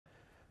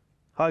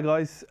Hi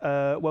guys,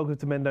 welcome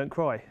to Men Don't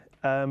Cry.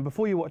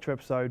 Before you watch our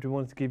episode, we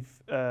wanted to give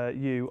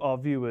you, our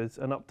viewers,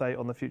 an update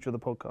on the future of the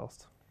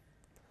podcast.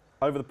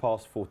 Over the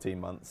past 14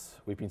 months,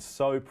 we've been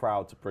so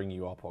proud to bring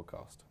you our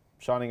podcast,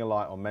 shining a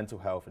light on mental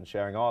health and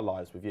sharing our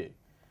lives with you.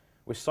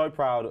 We're so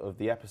proud of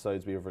the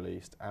episodes we have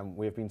released, and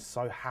we have been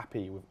so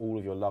happy with all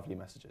of your lovely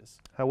messages.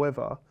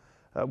 However,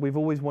 we've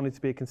always wanted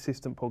to be a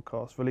consistent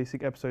podcast,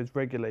 releasing episodes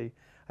regularly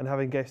and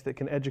having guests that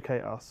can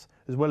educate us,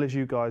 as well as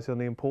you guys, on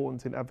the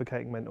importance in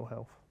advocating mental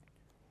health.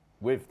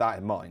 With that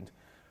in mind,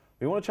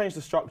 we want to change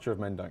the structure of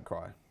Men Don't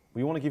Cry.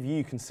 We want to give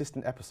you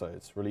consistent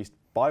episodes released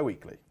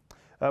bi-weekly.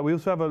 We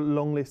also have a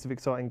long list of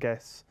exciting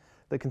guests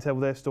that can tell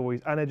their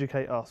stories and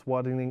educate us,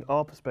 widening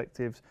our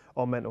perspectives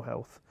on mental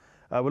health.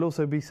 We'll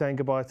also be saying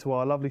goodbye to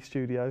our lovely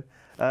studio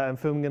and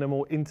filming in a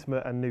more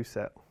intimate and new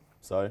set.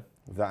 So,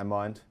 with that in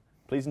mind,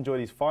 please enjoy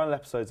these final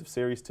episodes of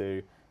Series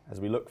 2 as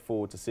we look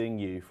forward to seeing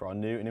you for our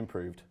new and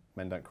improved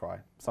Men Don't Cry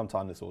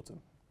sometime this autumn.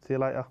 See you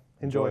later.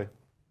 Enjoy.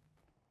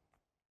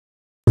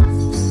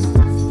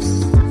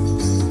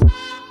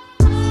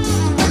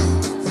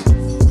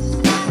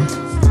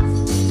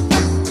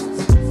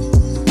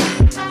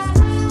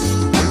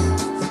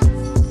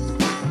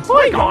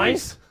 Hi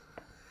guys!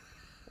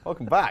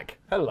 Welcome back.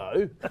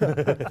 Hello.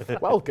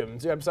 Welcome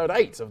to episode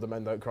 8 of the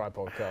Men Don't Cry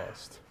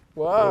podcast.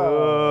 Whoa!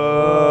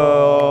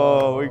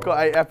 Oh, we've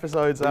got 8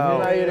 episodes out.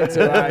 We made it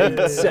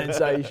to 8.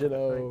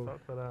 Sensational. Thank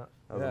fuck for that.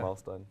 That was a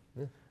milestone.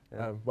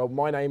 Yeah. Well,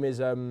 my name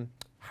is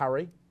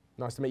Harry.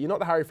 Nice to meet you. Not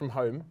the Harry from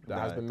Home that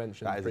has been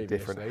mentioned previously. That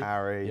is a different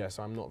Harry. Yes,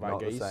 I'm not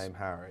Not Vaggies. the same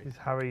Harry. It's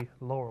Harry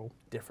Lorrell.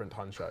 Different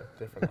huncho.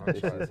 Different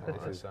huncho. That's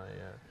what I say,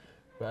 yeah.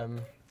 But,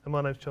 And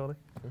my name's Charlie.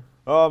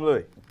 Oh, I'm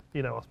Louis.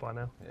 You know us by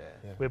now.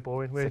 Yeah. We're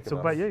boring. We're Sick talking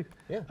of about us. you.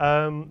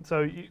 Yeah.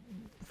 So,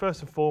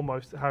 first and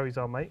foremost, Harry's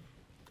our mate.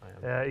 I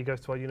am. He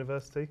goes to our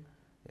university.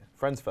 Yeah.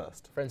 Friends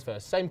first. Friends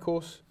first. Same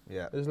course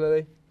Yeah. as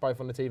Louis. Both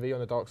on the TV, on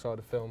the dark side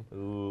of film.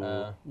 Ooh.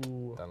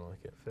 Ooh. Don't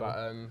like it.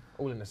 Film.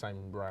 But all in the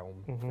same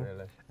realm,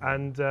 really.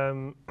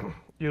 And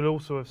you'll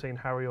also have seen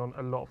Harry on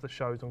a lot of the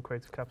shows on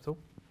Creative Capital.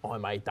 I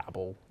may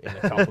dabble in a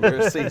couple You're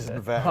of a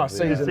seasoned vet. Oh,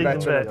 seasoned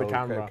veteran of the Old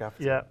camera.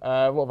 Capital.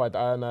 Yeah. What have I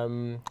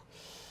done?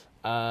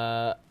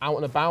 Out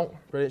and About,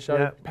 brilliant show.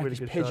 Yeah, Peckish really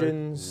good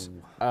Pigeons.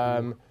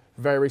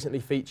 Very recently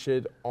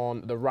featured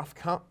on The Rough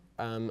Cut.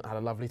 Had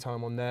a lovely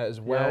time on there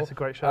as well. Yeah, it's a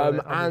great show.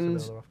 isn't it? I've and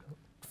listened to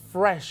the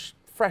Rough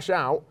Cut. fresh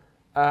out.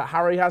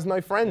 Harry Has No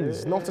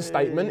Friends. Not a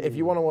statement. If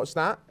you want to watch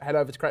that, head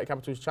over to Creative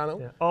Capital's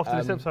channel. Yeah. After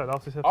this episode.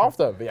 After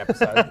the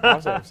episode.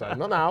 After the episode.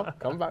 Not now.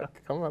 Come back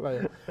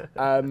later.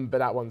 But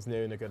that one's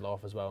new and a good laugh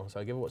as well.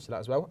 So give a watch to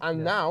that as well.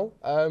 And now,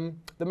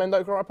 the Men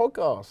Don't Cry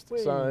podcast. Whee.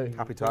 So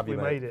Happy to have you,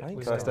 We mate. made it.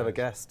 Thanks. First so ever much.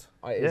 guest.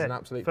 It is an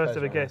absolute First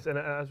pleasure. ever guest, and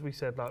as we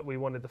said, like we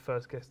wanted the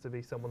first guest to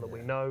be someone that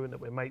we know and that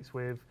we're mates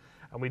with,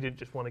 and we didn't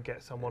just want to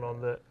get someone on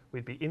that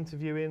we'd be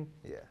interviewing.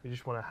 Yeah. We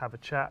just want to have a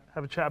chat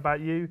about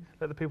you,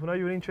 let the people know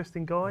you're an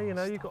interesting guy. You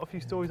know, you've got a few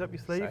stories up your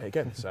Say sleeve. it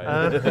again. Say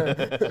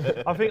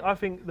it. I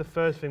think the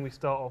first thing we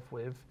start off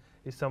with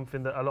is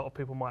something that a lot of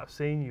people might have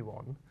seen you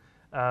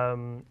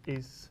on,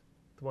 is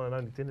the one and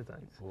only Dinner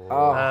Dates. That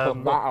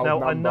old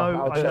Now I number,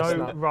 know old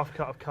chestnut. Rough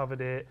Cut have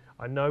covered it.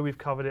 I know we've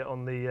covered it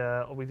on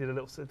the. We did a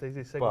little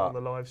segment on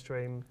the live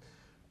stream,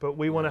 but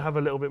we want to have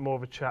a little bit more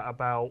of a chat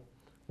about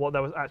what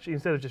that was actually,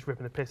 instead of just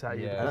ripping the piss out of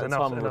you. Yeah. because At the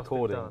enough's- time of enough's been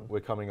recording, done. we're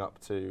coming up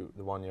to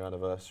the 1 year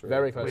anniversary.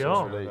 Very close We to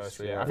are. the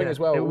anniversary. Yeah. I Yeah. think as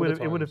well. It all would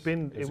the have times-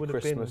 been. It's It a would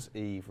have been. Christmas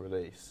Eve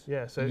release.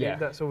 Yeah. So Yeah.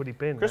 that's already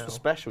been. Christmas now.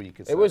 special, you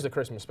could say. It was the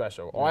Christmas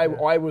special. Yeah.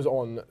 I was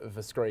on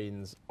the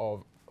screens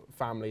of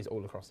families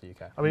all across the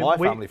UK. I mean, My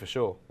we, family for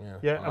sure.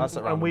 Yeah, I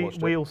sat around and and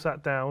watched we it. all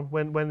sat down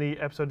when the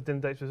episode of Dinner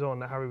Dates was on,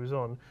 that Harry was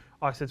on.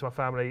 I said to my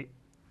family,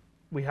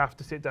 we have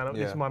to sit down.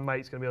 This is Yeah. my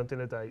mate's going to be on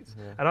Dinner Dates,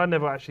 Yeah. and I'd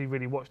never actually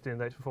really watched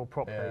Dinner Dates before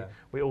properly. Yeah.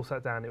 We all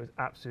sat down. It was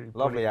absolutely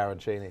Lovely brilliant.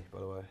 arancini, by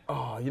the way.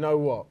 Oh, you know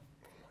what?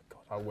 Oh my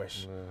God, I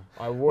wish. Yeah.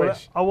 I Well,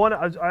 wish.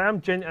 I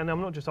am and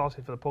I'm not just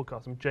asking for the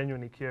podcast. I'm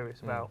genuinely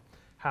curious about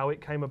how it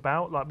came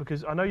about. Like,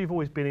 because I know you've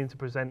always been into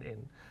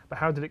presenting, but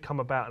how did it come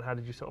about, and how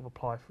did you sort of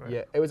apply for it?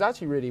 Yeah, it was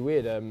actually really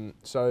weird.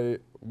 So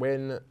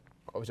when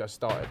obviously I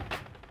started.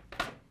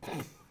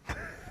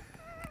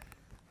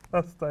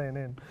 That's staying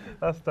in.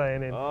 That's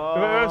staying in. Oh.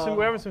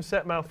 We're having some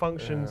set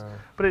malfunctions,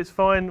 but it's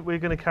fine. We're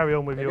going to carry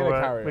on with We're your.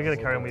 gonna carry We're on. going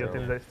to carry on We're with your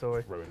gonna Dinner Date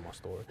story. Ruin my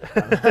story.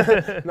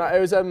 No,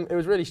 it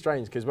was really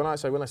strange because when I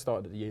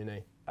started at the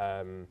uni,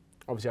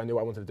 obviously I knew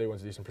what I wanted to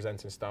do some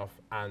presenting stuff,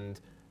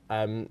 and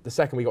the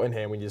second we got in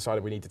here and we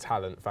decided we needed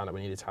talent, found out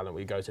we needed talent,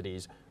 we go to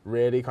these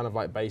really kind of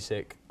like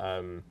basic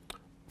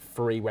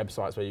free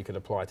websites where you could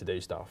apply to do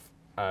stuff.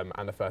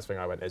 And the first thing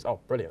I went is, oh,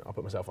 brilliant, I'll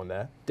put myself on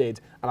there.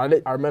 Did,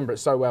 and I remember it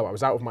so well. I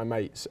was out with my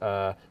mates. We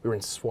were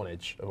in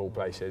Swanage, of all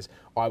places.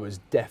 I was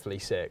deathly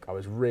sick. I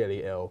was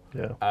really ill.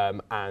 Yeah.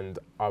 And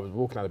I was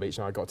walking down the beach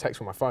and I got a text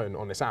from my phone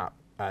on this app.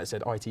 It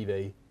said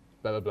ITV,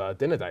 blah, blah, blah,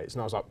 dinner dates.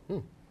 And I was like,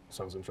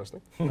 sounds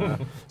interesting.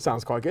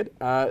 Sounds quite good.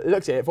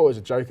 Looked at it, thought it was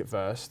a joke at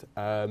first.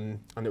 And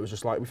it was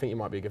just like, we think you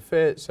might be a good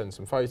fit, send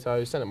some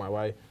photos, send it my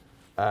way.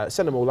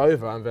 Sent them all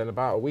over, and then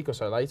about a week or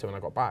so later when I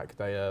got back,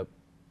 they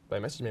They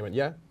messaged me and went,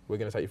 yeah, we're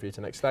going to take you through to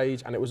the next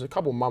stage. And it was a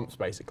couple months,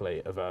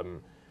 basically, of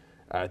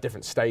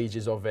different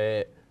stages of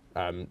it,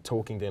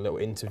 talking, doing little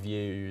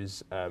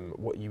interviews,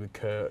 what you would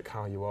cook,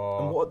 how you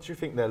are. And what do you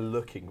think they're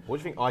looking for?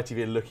 What do you think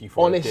ITV are looking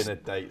for in Dinner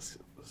Dates?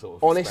 Sort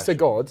of honest special? to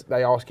God,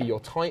 they ask you your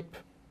type,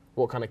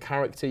 what kind of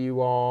character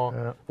you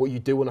are, what you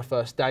do on a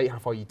first date, how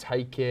far you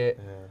take it,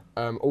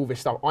 all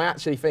this stuff. I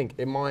actually think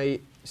in my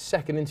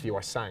second interview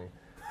I sang.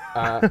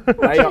 Did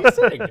you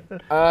sing?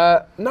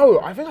 No,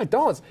 I think I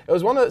danced. It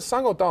was one that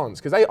sang or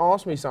danced because they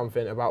asked me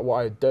something about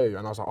what I'd do,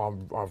 and I was like, oh,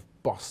 I've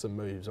bust some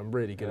moves. I'm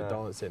really good at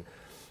dancing.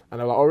 And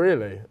they were like, oh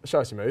really?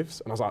 Show us your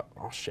moves. And I was like,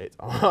 oh shit,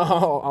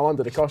 I'm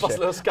under the cosh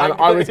here. And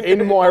I was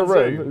in my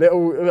room,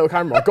 little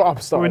camera. I got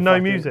up, started. With no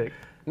music.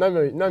 No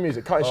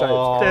music. Cut it shapes.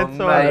 Oh,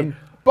 mate.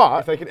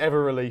 But if they could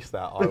ever release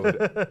that, I would.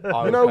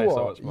 You know pay what?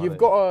 So much money. You've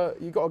got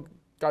to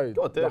go do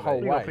the it, whole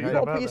mate. way. You've You've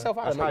got to put yourself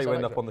out. That's how you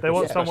end up on the They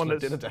want someone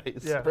that's Dinner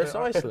Dates. Yeah,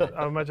 precisely.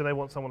 I imagine they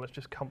want someone that's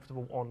just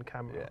comfortable on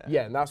camera.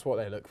 Yeah, and that's what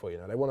they look for. You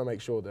know, they want to make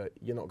sure that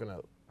you're not going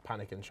to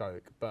panic and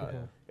choke. But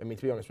I mean,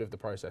 to be honest, with the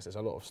process, it's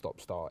a lot of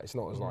stop-start. It's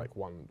not as like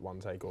one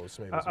take or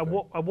smooth. At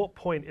what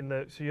point in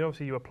the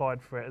obviously you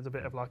applied for it as a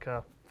bit of like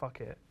a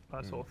fuck it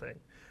that sort of thing.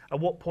 At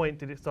what point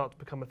did it start to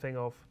become a thing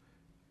of,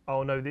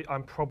 oh no,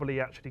 I'm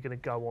probably actually going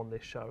to go on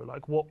this show?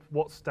 Like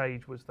what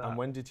stage was that? And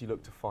when did you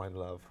look to find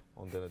love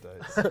on Dinner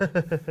Dates?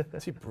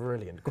 That's a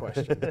brilliant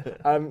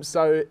question.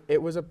 So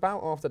it was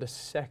about after the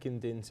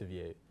second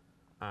interview,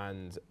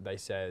 and they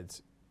said,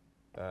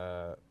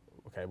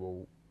 okay,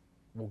 we'll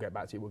get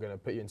back to you. We're going to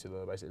put you into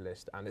the basic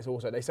list. And it's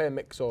also, they say a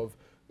mix of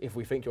if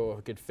we think you're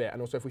a good fit,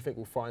 and also if we think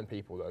we'll find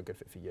people that are a good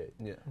fit for you.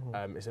 Yeah.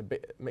 It's a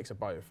mix of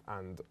both.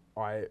 And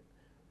I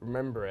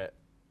remember it.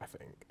 I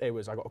think it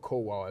was, I got a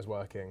call while I was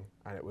working,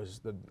 and it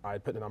was, I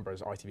had put the number as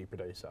ITV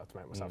producer to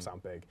make myself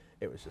sound big.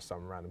 It was just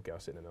some random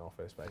girl sitting in an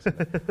office,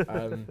 basically.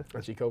 And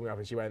she called me up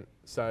and she went,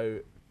 so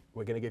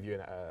we're going to give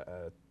you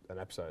an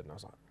episode. And I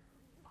was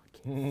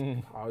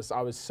like,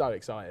 I was so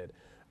excited.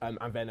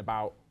 And then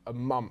about a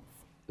month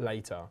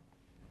later,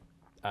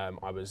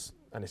 I was,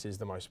 and this is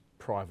the most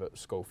private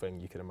school thing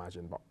you can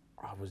imagine, but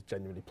I was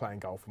genuinely playing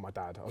golf with my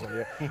dad. I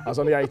was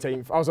on the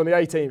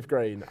 18th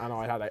green, and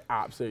I had an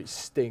absolute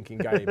stinking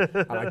game.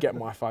 And I get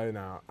my phone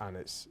out, and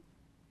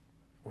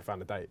we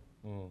found a date.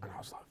 And I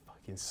was like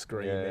fucking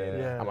screaming.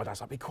 Yeah. And my dad's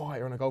like, be quiet,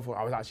 you're on a golf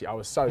course. I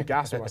was so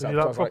gassed with myself. Were you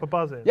like I was proper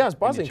buzzing? Yeah, I was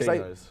buzzing. In your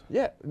chinos?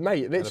 Yeah,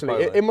 mate,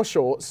 literally in my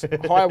shorts,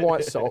 high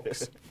white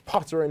socks,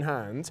 putter in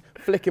hand,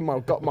 flicking my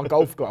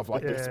golf glove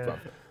like this,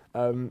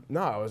 bruv.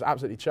 No, I was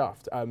absolutely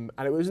chuffed. And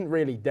it wasn't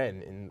really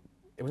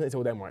it wasn't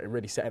until then where it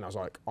really set in. I was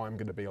like, I'm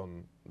going to be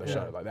on the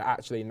show. Like, they're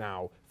actually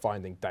now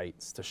finding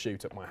dates to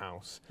shoot at my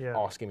house,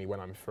 asking me when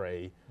I'm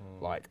free,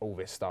 like all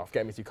this stuff,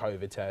 getting me through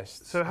COVID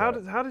tests. So how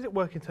does it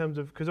work in terms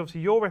of, because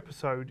obviously your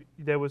episode,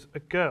 there was a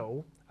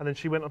girl and then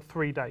she went on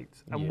 3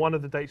 dates and one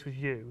of the dates was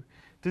you.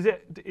 Is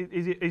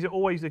it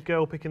always the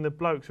girl picking the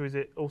blokes, or is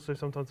it also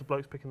sometimes the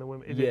blokes picking the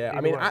women? I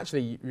mean,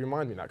 actually, you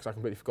remind me of that because I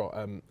completely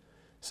forgot.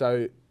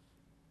 So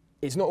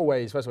it's not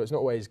always, first of all, it's not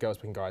always girls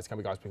picking guys, it can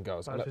be guys picking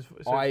girls.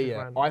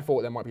 I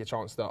thought there might be a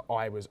chance that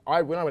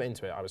when I went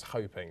into it, I was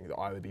hoping that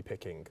I would be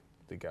picking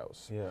the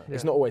girls.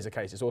 It's not always the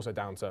case, it's also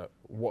down to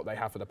what they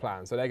have for the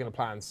plan. So they're going to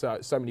plan so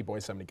many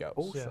boys, so many girls.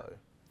 Also,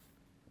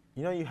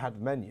 you know you had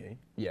the menu?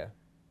 Yeah.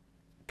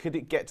 Could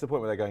it get to the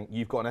point where they're going,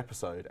 you've got an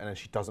episode, and then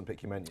she doesn't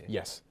pick your menu?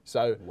 Yes.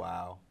 So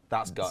wow,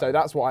 that's good. So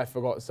that's what I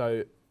forgot.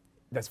 So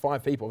there's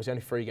 5 people, obviously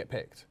only 3 get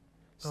picked.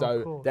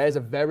 So there's a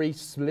very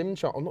slim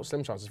chance, or not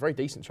slim chance, it's a very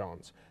decent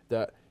chance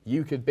that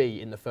you could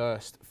be in the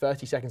first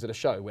 30 seconds of the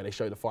show where they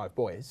show the 5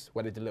 boys,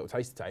 where they did a little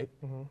taster tape,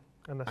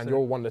 and you're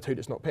one of the 2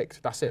 that's not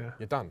picked. That's it,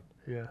 you're done.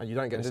 And you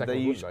don't get a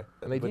second window.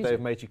 Would they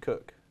have made you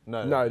cook?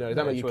 No, they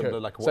don't make you cook.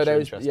 Like So there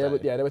was, there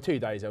were 2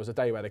 days. There was a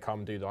day where they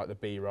come do like the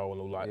B-roll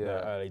and all like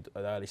the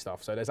early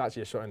stuff. So there's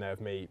actually a shot in there of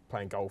me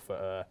playing golf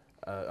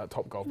at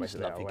Top Golf,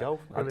 basically. Love your golf.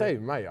 I do,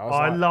 mate.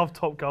 I love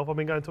Top Golf. I've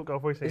been going to Top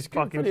Golf recently. It's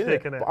fucking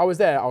sick, isn't it? But I was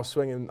there, I was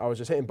swinging, I was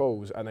just hitting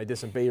balls, and they did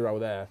some B-roll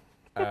there.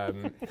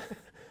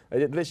 They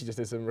literally just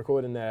did some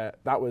recording there.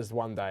 That was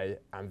one day,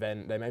 and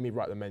then they made me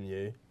write the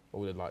menu,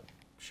 all the like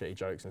shitty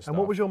jokes and stuff. And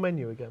what was your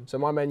menu again? So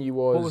my menu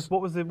was...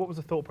 What was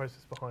the thought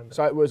process behind it?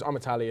 So it was, I'm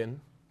Italian,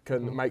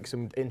 can make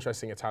some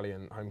interesting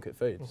Italian home-cooked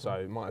food,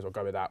 so might as well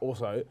go with that.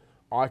 Also,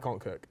 I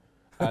can't cook,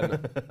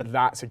 and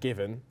that's a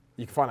given.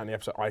 You can find out in the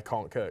episode, I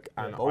can't cook.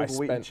 And I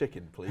spent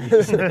chicken,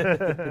 please.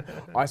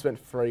 I spent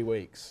 3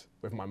 weeks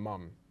with my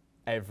mum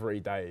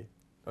every day,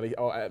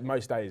 or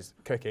most days,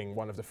 cooking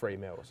one of the 3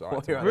 meals.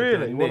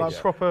 Really? Well, that's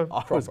proper.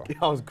 I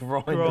was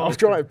grinding. I was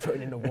grinding,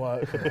 putting in the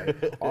work.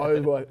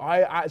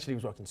 I actually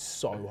was working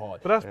so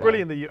hard. But that's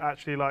brilliant that you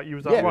actually you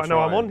was like, right, no,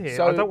 I'm on here.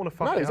 So, I don't want to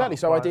fuck it up. No, exactly.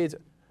 So I did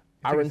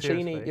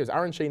arancini. It was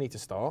arancini to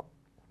start.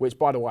 Which,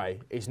 by the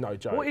way, is no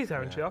joke. What is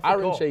arancini?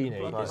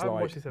 Arancini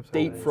is like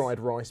deep-fried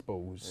rice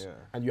balls,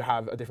 and you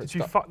have a different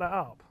stuff. Did you fuck that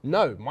up?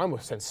 No, mine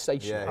was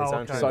sensational.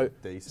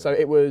 Yeah, so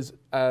it was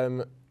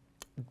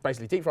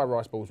basically deep-fried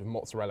rice balls with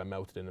mozzarella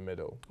melted in the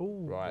middle.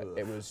 Ooh, right,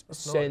 it was That's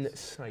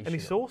sensational. nice. Any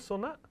sauce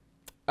on that?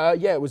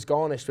 Yeah, it was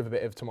garnished with a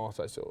bit of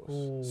tomato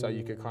sauce, so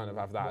you could kind of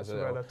have that as a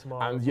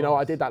little. And you know,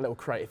 I did that little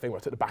creative thing where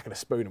I took the back of the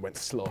spoon and went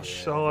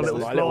slosh. Oh, Little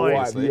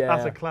slice. wipe,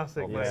 That's a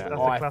classic, mate. Yeah.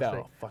 That's I a classic.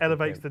 felt fucking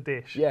Elevates pimp. the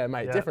dish. Yeah,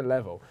 mate, different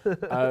level.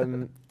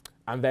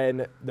 And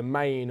then the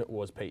main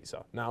was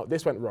pizza. Now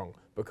this went wrong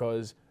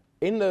because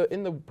in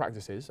the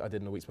practices I did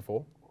in the weeks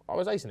before, I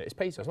was acing it. It's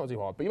pizza, it's not too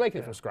hard, but you make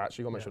it from scratch.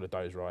 You got to make sure the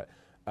dough's right.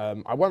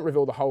 I won't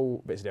reveal the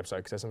whole bits of the episode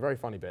because there's some very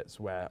funny bits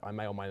where I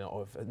may or may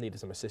not have needed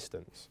some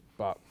assistance.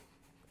 But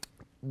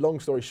long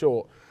story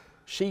short,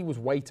 she was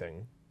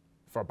waiting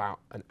for about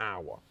an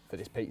hour for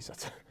this pizza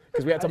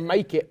because we had to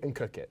make it and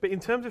cook it. But in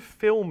terms of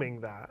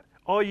filming that,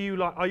 are you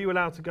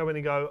allowed to go in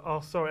and go,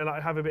 oh sorry, and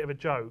like have a bit of a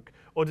joke,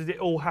 or does it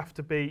all have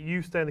to be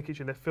you stay in the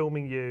kitchen, they're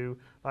filming you,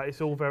 like it's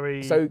all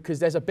very? So because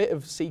there's a bit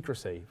of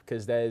secrecy,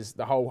 because there's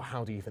the whole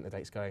how do you think the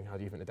date's going, how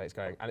do you think the date's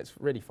going, and it's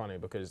really funny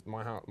because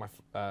my house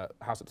at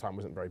the time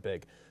wasn't very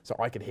big, so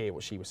I could hear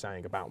what she was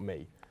saying about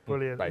me.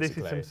 Brilliant.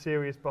 Basically. This is some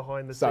serious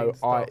behind the scenes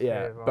stuff.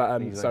 Here, right?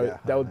 But so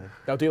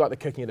they'll do like the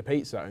cooking of the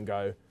pizza and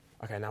go,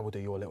 okay, now we'll do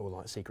your little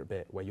like secret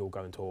bit where you'll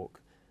go and talk.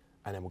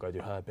 And then we'll go do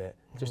her bit,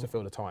 just to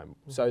fill the time.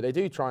 So they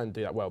do try and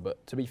do that well,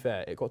 but to be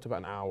fair, it got to about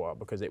an hour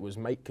because it was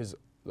because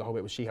the whole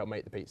bit was she helped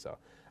make the pizza,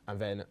 and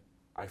then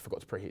I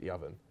forgot to preheat the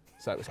oven,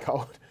 so it was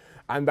cold.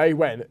 And they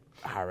went,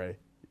 Harry,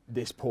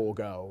 this poor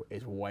girl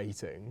is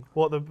waiting.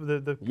 What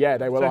the? Yeah,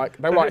 they were like,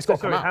 it's got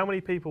to come out. How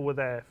many people were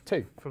there?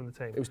 2 from the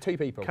team. It was 2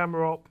 people.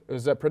 Camera op. It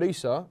was a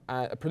producer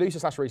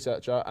slash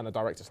researcher, and a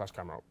director slash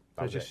camera op.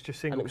 So just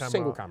single and it was camera.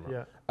 Single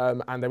camera.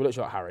 Yeah. And they were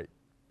literally like, Harry,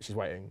 she's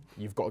waiting.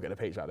 You've got to get the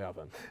pizza out of the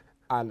oven.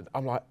 And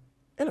I'm like,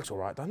 it looks all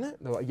right, doesn't it?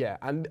 They're like, yeah.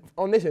 And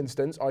on this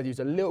instance, I'd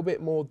used a little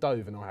bit more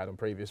dough than I had on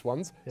previous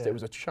ones. So it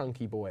was a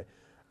chunky boy.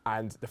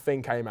 And the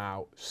thing came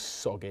out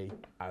soggy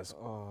as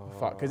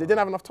fuck. Because it didn't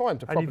have enough time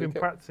to properly cook. And you've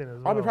been practicing as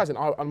well. I've been practicing.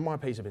 And my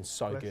pizza has been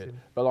so good.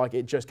 But like,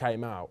 it just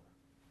came out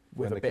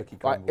with a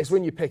bit. Like, it's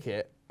when you pick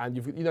it, and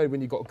you know when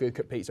you've got a good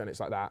cooked pizza and it's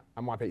like that.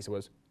 And my pizza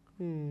was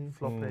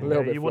floppy. A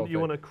little bit you floppy.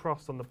 want a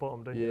crust on the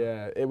bottom, don't you?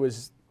 Yeah, it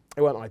wasn't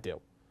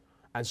ideal.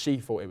 And she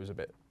thought it was a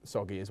bit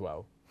soggy as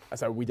well.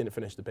 So we didn't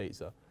finish the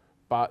pizza.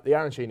 But the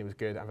arancini was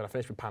good, and then I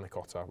finished with panna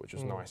cotta, which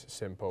was nice,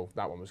 simple.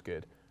 That one was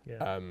good.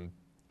 Yeah.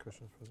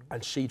 Christmas present.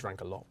 And she drank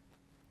a lot.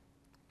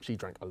 She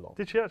drank a lot.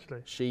 Did she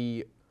actually?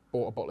 She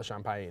bought a bottle of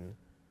champagne,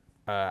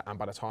 and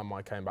by the time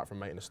I came back from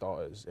making the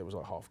starters, it was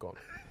like half gone.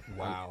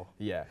 Wow.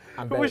 Yeah.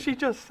 And But was she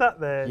just sat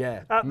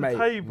there at the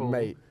table?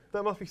 Mate.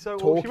 That must be so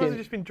awkward. She must have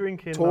just been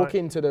drinking.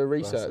 Talking to the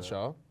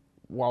researcher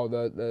while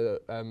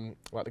the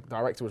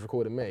director was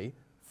recording me,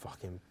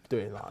 fucking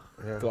doing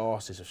like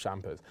glasses of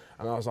champagne.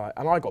 And I was like,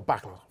 and I got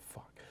back and I was like,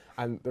 fuck.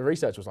 And the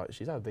researcher was like,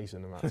 she's had a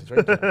decent amount of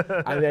drinking.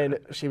 And then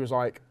she was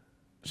like,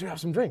 should we have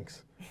some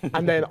drinks?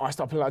 And then I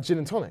started putting like gin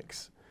and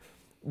tonics,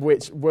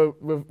 which were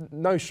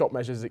no shot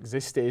measures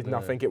existed,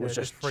 nothing. It was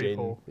just free gin,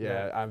 pour.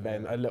 and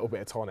then a little bit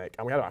of tonic.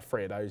 And we had about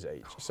 3 of those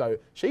each. So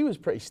she was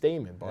pretty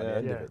steaming by the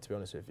end of it, to be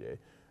honest with you.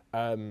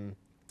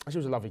 She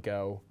was a lovely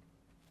girl.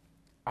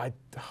 I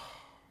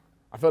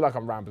feel like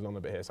I'm rambling on a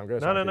bit here, so I'm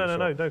going to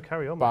No,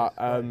 carry on. But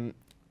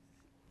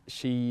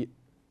she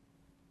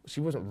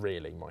wasn't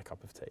really my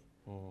cup of tea.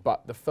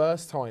 But the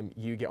first time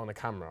you get on a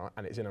camera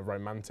and it's in a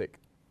romantic,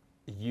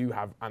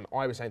 and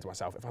I was saying to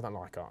myself, if I don't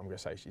like her, I'm going to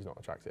say she's not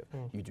attractive.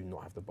 You do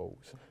not have the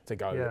balls to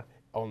go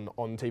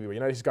on TV. You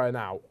know, this is going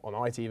out on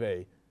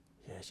ITV.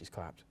 Yeah, she's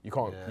clapped. You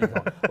can't.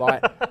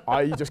 Like,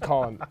 you just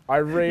can't. I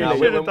really. No,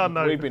 should have done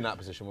those. We've been in that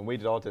position when we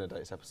did our Dinner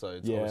Dates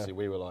episodes. Obviously,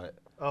 we were like,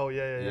 oh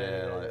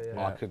yeah.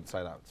 I couldn't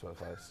say that to her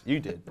face. You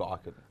did, but I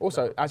couldn't.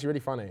 Also, actually, really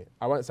funny.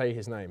 I won't say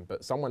his name,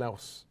 but someone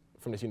else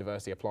from this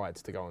university applied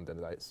to go on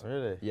Dinner Dates.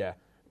 Really? Yeah,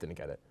 didn't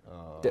get it.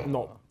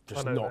 Not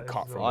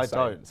cut from. I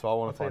don't, so I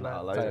want to find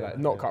out later.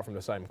 Not cut from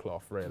the same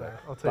cloth, really. No,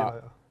 I'll tell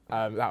you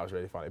later. That was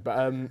really funny.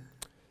 But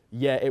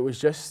yeah, it was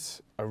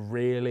just a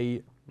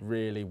really,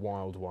 really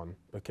wild one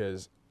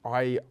because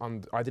I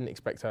didn't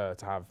expect her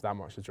to have that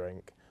much to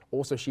drink.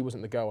 Also, she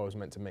wasn't the girl I was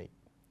meant to meet.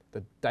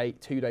 The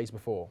date 2 days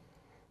before,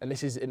 and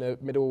this is in the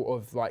middle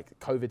of like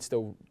COVID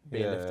still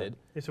being lifted.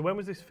 Yeah, so when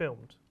was this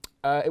filmed?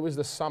 It was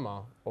the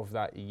summer of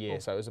that year,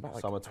 so it was about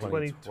like summer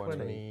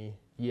 2020.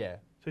 Yeah.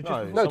 So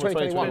no,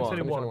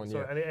 2021.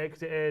 Yeah. And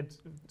it aired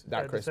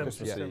that Christmas.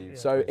 December, Yeah.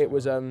 So it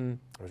was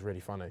really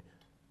funny.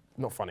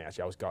 Not funny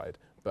actually. I was gutted,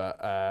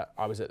 but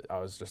I was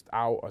just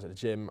out. I was at the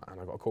gym,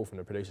 and I got a call from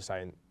the producer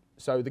saying,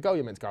 "So the girl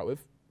you're meant to go out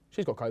with,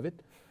 she's got COVID."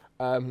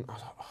 I was like,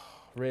 oh,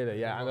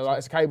 really? Yeah. And they're like,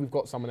 "It's okay. We've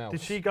got someone else."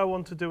 Did she go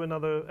on to do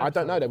another episode? I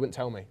don't know. They wouldn't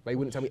tell me. They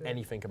wouldn't tell me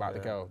anything about the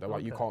girl. They're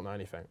like, "You can't know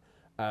anything."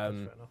 Fair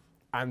enough.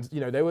 And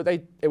you know,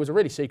 it was a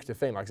really secretive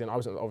thing. Like, I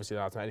wasn't obviously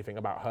allowed to know anything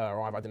about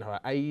her either. I didn't know her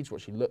age, what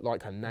she looked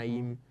like, her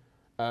name.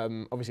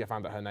 Obviously, I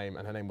found out her name,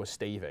 and her name was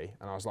Stevie,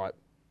 and I was like,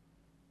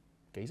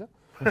 geezer.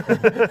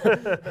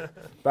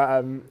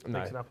 But no.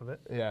 Mixing up a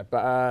bit. Yeah,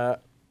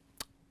 but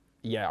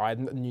yeah, I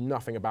knew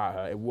nothing about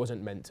her. It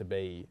wasn't meant to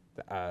be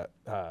her,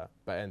 but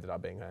it ended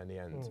up being her in the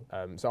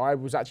end. So I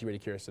was actually really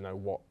curious to know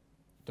what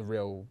the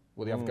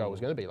other girl was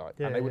going to be like,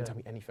 and they wouldn't tell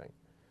me anything.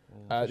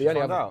 The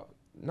only other.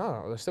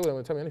 No, they still don't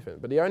want to tell me anything.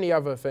 But the only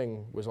other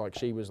thing was like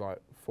she was like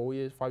 5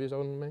 years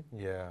older than me.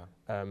 Yeah.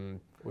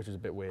 Which was a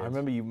bit weird. I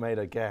remember you made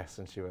a guess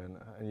and she went,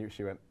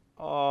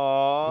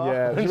 oh.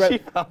 Yeah. And she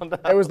found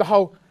out. It was the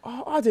whole,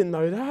 oh, I didn't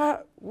know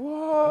that.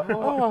 What?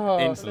 Oh.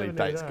 Instantly,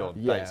 date's gone.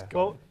 Yeah. Date's gone.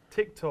 Well,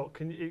 TikTok,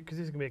 because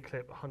this is going to be a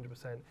clip,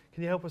 100%.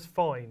 Can you help us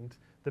find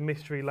the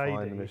mystery lady?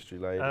 Find the mystery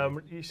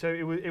lady. So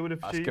it would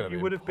have. That's You gonna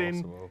would have been.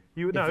 impossible.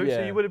 You would know. Yeah.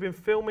 So you would have been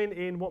filming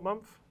in what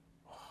month?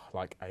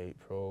 Like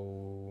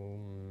April,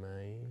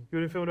 May. You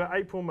would have filmed about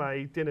April,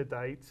 May, dinner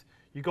dates.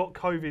 You got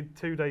COVID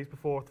 2 days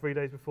before, 3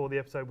 days before the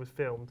episode was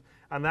filmed,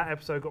 and that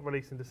episode got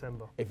released in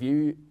December. If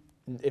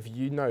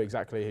you know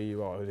exactly who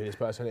you are, who this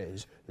person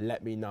is,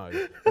 let me know,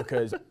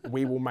 because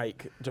we will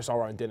make just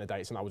our own dinner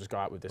dates, and I will just go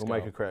out with this. We'll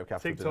make a creative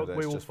capital TikTok, dinner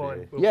we dates will just for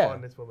find. you. We'll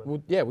find this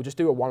woman. We'll just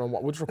do a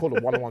one-on-one. We'll just record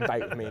a one-on-one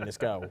date with me and this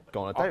girl.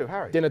 Go on a date with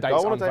Harry. Dinner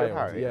dates Go on a date with unveiled,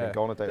 Harry. yeah.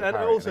 Go on a date with And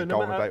Harry. also, and no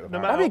go on a matter- date with no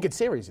Harry. That'd be a good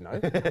series, you know.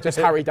 Just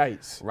Harry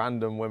dates.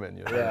 Random women.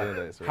 You're doing dinner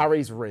dates with.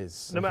 Harry's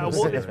Riz. No matter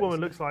what this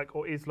woman looks like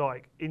or is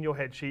like, in your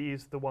head, she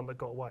is the one that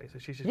got away. So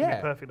she's just going to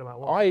be perfect no matter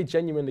what. I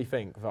genuinely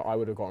think that I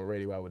would have gotten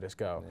really well with this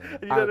girl. And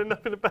you don't know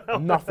nothing about her.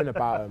 Nothing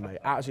about her, mate.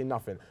 Absolutely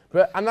nothing.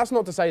 And that's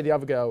not to say the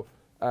other girl.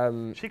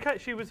 She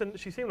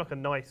seemed like a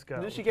nice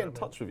girl. Did she get in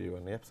touch with you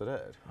when the episode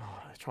aired?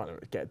 I was trying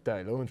to get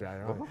dirty laundry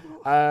out of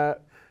her.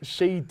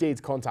 She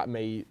did contact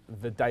me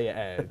the day it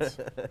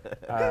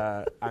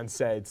aired and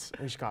said,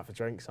 we should go out for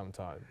drinks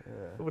sometime.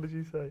 Yeah. What did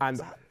you say?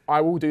 And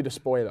I will do the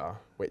spoiler,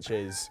 which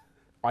is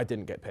I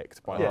didn't get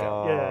picked by the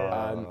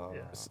girl.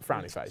 Yeah.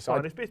 Frowny face.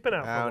 Fine, it's been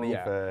out for a while.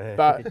 Yeah.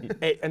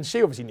 But and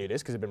she obviously knew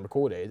this because it had been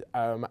recorded.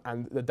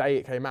 And the day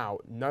it came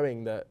out,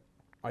 knowing that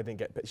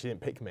she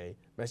didn't pick me,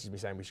 messaged me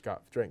saying we should go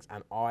out for drinks,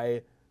 and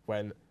I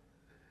went,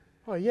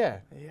 oh yeah,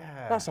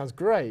 that sounds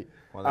great.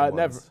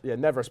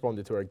 Never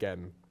responded to her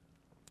again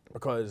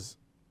because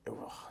it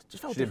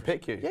just felt she didn't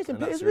pick you. Yeah,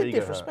 it's really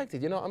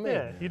disrespected. You know what I mean?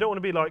 Yeah, you don't want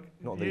to be like,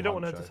 you don't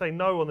want her show. to say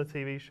no on the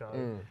TV show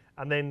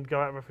and then go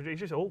out and refugee.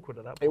 It's just awkward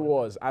at that point. It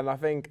was, and I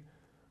think.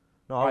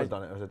 No, I would have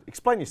done it. I said,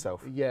 explain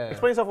yourself. Yeah.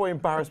 Explain yourself what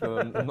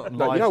embarrassment and not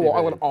No, you know what?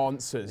 I want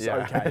answers. Yeah.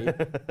 Okay.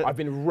 I've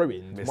been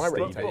ruined. My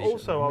reputation. But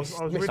also, I was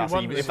really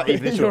wondering. If that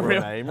even is your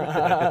real name.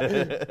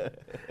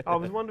 I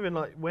was wondering,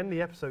 like, when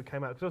the episode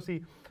came out, because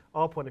obviously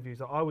our point of view is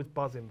that I was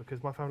buzzing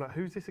because my family like,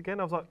 who's this again?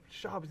 I was like,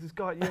 shut up, it's this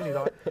guy at uni.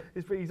 Like,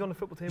 he's on the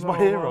football team. He's my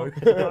hero.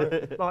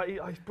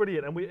 He's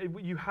brilliant.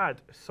 And you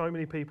had so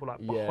many people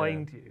like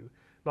behind you.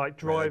 Like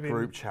driving,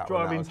 group chat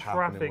driving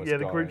traffic. Yeah,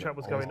 the group chat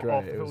was going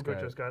off. The group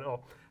chat was going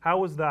off. How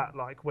was that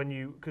like when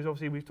you? Because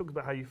obviously we've talked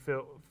about how you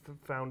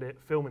found it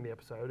filming the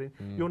episode.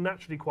 And you're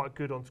naturally quite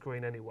good on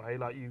screen anyway.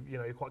 Like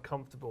you're quite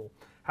comfortable.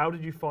 How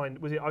did you find?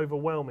 Was it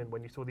overwhelming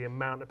when you saw the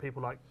amount of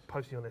people like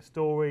posting on their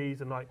stories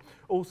and like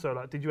also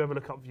like did you ever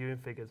look up viewing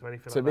figures or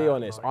anything? To be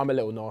honest, I'm a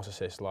little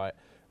narcissist. Like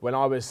when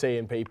I was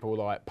seeing people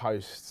like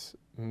post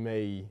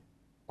me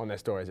on their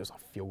stories, it was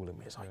like fueling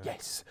me. It's like,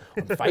 yes,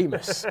 I'm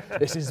famous.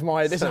 This is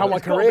how my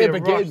career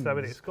begins.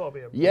 It's got to be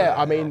a yeah,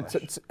 I mean,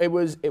 it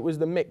was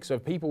the mix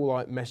of people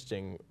like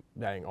messaging,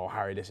 saying, "Oh,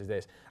 Harry, this is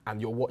this,"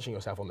 and you're watching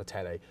yourself on the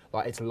telly,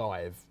 like it's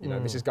live. You know,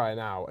 this is going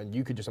out, and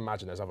you could just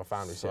imagine there's other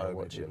families sitting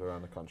watching. People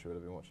around the country would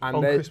have been watching. And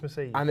on Christmas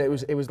Eve. And it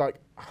was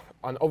like,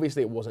 and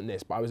obviously it wasn't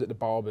this, but I was at the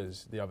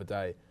barber's the other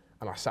day,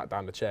 and I sat down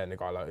in the chair, and the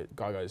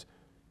guy goes,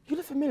 "You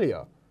look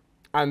familiar."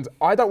 And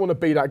I don't want to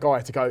be that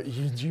guy to go,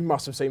 you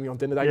must have seen me on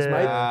dinner dates,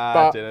 mate.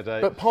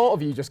 But part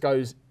of you just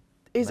goes,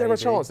 is there a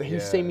chance that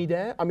he's seen me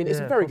there? I mean, it's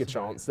a very good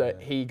chance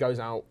that he goes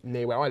out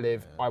near where I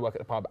live, I work at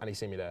the pub, and he's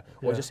seen me there.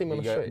 Or just seen me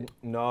on the street.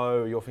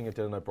 No, you're thinking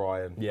Dylan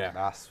O'Brien.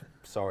 Yeah.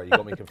 Sorry, you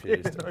got me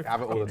confused.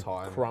 Have it all the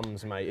time.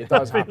 Crumbs, mate. It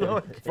does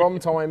happen. From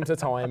time to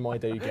time, I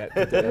do get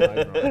the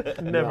Dylan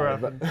O'Brien. Never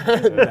happened.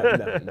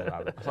 Never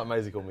happened. It's like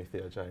Maisie called me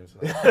Theo James.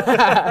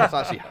 That's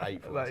actually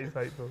hateful. That is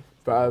hateful.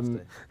 But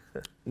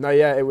no,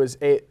 yeah,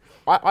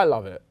 I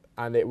love it,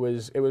 and it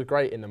was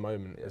great in the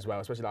moment as well,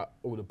 especially like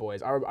all the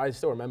boys. I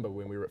still remember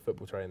when we were at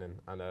football training,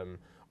 and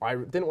I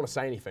didn't want to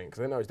say anything because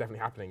I didn't know it was definitely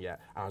happening yet.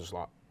 And I was just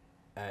like,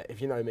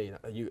 if you know me,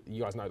 you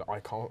guys know that I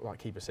can't like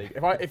keep a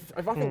secret.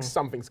 If I think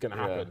something's gonna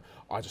happen,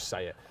 I just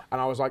say it.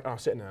 And I was like, I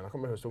was sitting there, and I can't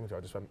remember who I was talking to.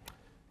 I just went,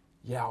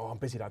 yeah, I'm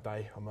busy that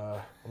day. I'm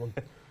on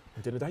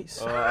dinner dates.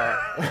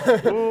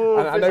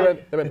 And they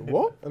went,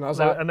 what? And I was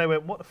like, and they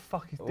went, what the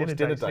fuck is dinner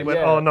dinner dates? And he date? went,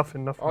 oh,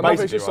 nothing. Oh, no,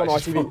 it's just on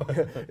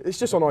ITV. It's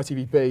just on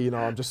ITVB. You know,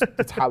 I'm just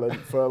a talent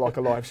for like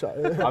a live show.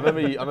 I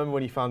remember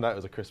when you found out it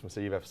was a Christmas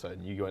Eve episode,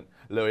 and you went,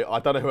 Louis, I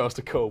don't know who else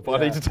to call,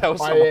 but I need to tell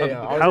someone.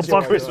 How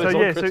fun!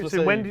 Christmas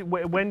So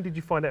when did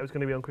you find out it was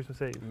going to be on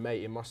Christmas Eve?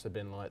 Mate, it must have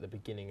been like the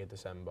beginning of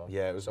December.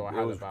 Yeah, it was. So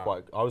I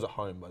was at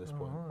home by this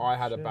point. I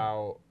had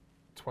about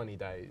 20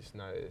 days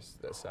notice,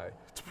 let's say,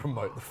 to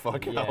promote the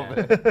fuck out of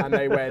it. And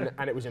they went,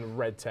 and it was in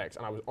red text,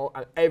 and I was on,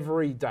 and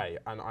every day,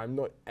 and I'm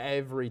not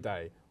every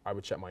day, I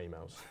would check my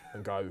emails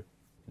and go,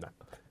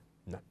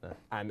 no.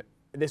 And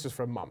this was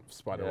for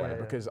months, by the way,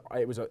 because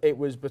it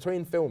was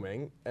between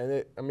filming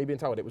and me being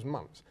told it was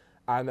months,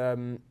 and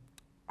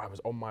I was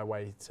on my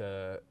way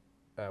to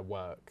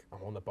work.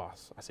 I'm on the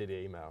bus. I see the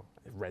email.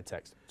 Red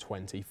text,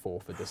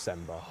 24th of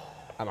December.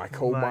 And I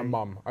called my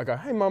mum. I go,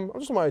 hey mum, I'm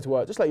just on my way to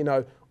work. Just to let you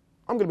know,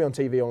 I'm going to be on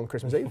TV on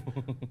Christmas Eve.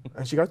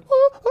 And she goes,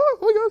 oh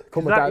my God.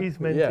 Call my dad. Is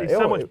meant it's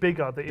so much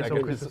bigger that it's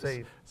on Christmas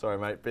Eve. Sorry,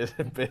 mate.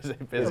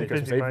 Busy.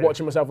 Christmas Eve.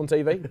 Watching myself on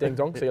TV. Ding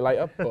dong. See you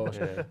later.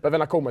 But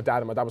then I called my dad,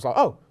 and my dad was like,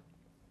 oh,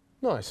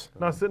 nice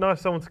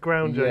someone to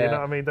ground you, you know what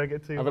I mean? Don't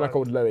get too And then I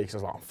called Louis because I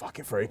was like, I'm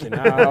fucking freaking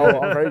out.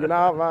 I'm freaking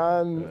out,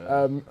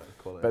 man.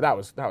 But that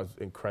was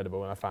incredible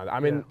when I found it. I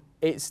mean,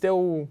 it's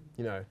still,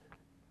 you know,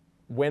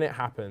 when it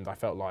happened, I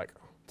felt like,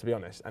 to be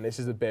honest, and this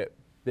is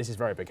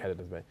very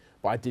big-headed of me,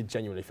 but I did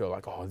genuinely feel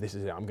like, oh, this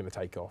is it, I'm going to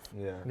take off.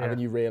 And then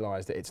you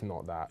realise that it's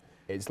not that.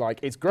 It's like,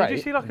 it's great. Did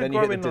you see like then you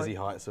hit the dizzy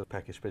heights of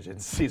Peckish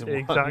Pigeons season 1.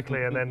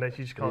 Exactly, and then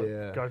you just can't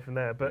go from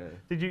there.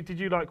 But did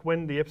you like,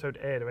 when the episode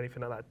aired or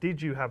anything like that,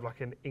 did you have like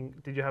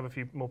did you have a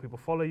few more people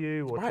follow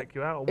you or check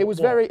you out? Or it was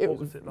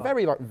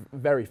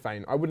very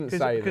faint. I wouldn't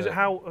say because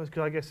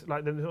I guess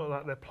like it's not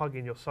like they're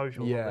plugging your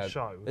socials on the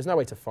show. There's no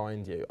way to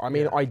find you. I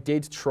mean, I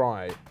did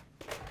try.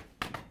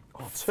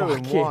 2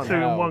 in 1. 2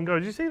 in 1 go.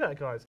 Did you see that,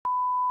 guys?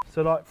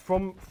 So like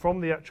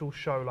from the actual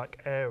show like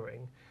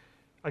airing,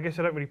 I guess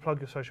I don't really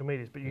plug your social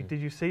medias, but did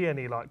you see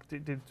any like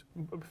did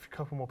a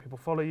couple more people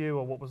follow you,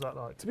 or what was that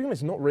like? To be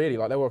honest, not really.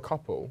 Like there were a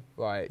couple.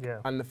 Like,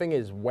 and the thing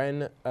is,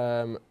 when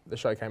the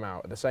show came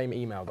out, the same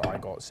email that I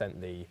got sent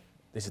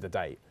this is the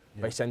date.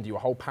 They send you a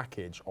whole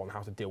package on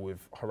how to deal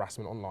with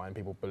harassment online,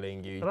 people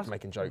bullying you,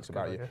 making jokes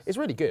about you. It's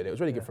really good. It was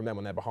really good from them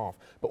on their behalf.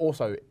 But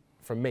also,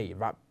 for me,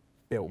 that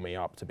built me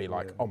up to be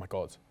like, oh my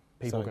God.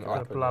 Something's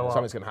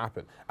going to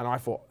happen. And I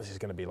thought, this is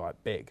going to be like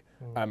big.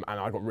 And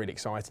I got really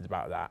excited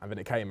about that. And then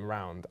it came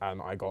around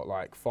and I got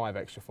like 5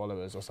 extra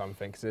followers or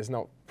something because it's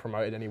not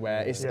promoted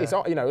anywhere. It's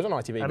you know, it was on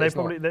ITV. And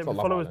the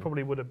followers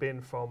probably would have been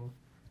from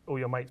all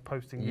your mates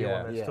posting you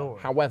on their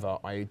story. However,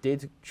 I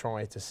did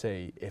try to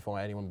see if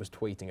anyone was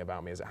tweeting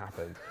about me as it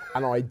happened.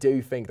 And I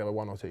do think there were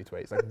 1 or 2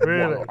 tweets. Like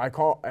really?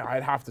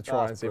 I'd have to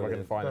try and see if I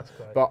can find it.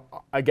 But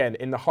again,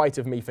 in the height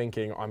of me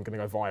thinking I'm going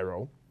to go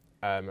viral,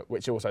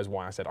 which also is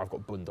why I said I've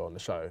got Bunda on the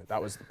show.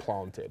 That was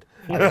planted.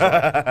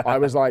 I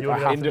was like,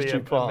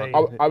 industry plant.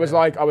 I was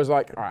like, all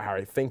right,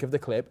 Harry, think of the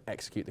clip,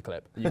 execute the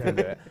clip. You can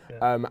do it.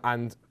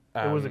 And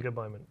it was a good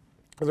moment.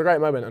 It was a great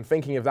moment. And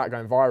thinking of that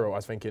going viral, I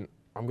was thinking,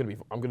 I'm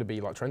gonna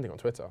be like trending on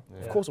Twitter.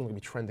 Of course, I'm gonna be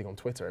trending on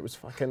Twitter. It was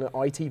fucking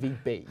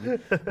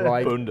ITVB.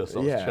 Like, Bunda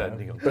starts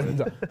trending on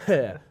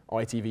Twitter.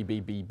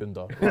 ITVBB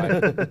Bunda.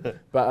 Like,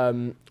 but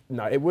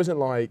no, it wasn't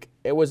like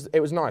it was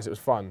nice. It was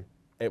fun.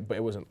 But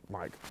it wasn't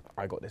like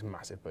I got this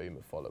massive boom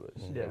of followers.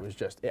 It was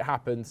just, it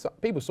happened. So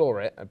people saw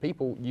it, and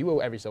you will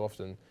every so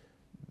often,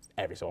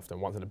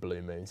 once in a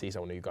blue moon, see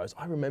someone who goes,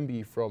 I remember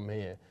you from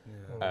here.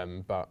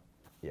 But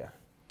yeah.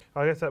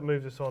 I guess that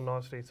moves us on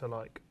nicely to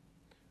like,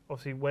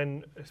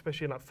 obviously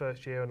especially in that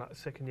first year and that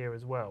second year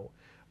as well,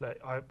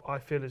 like I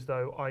feel as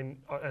though and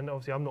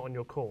obviously I'm not on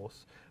your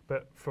course,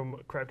 but from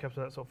Creative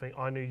Capital and that sort of thing,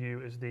 I knew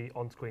you as the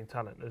on-screen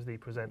talent, as the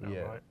presenter,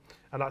 right?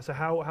 And like, so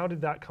how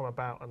did that come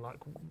about? And like,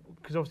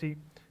 because obviously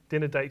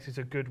Dinner Dates is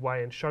a good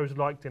way, and shows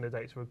like Dinner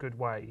Dates are a good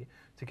way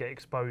to get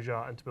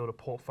exposure and to build a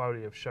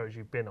portfolio of shows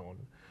you've been on.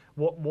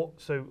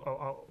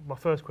 So my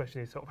first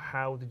question is sort of,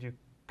 how did you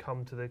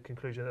come to the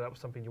conclusion that was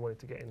something you wanted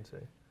to get into?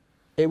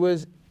 It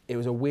was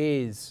a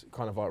weird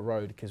kind of like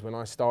road, because when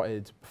I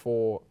started,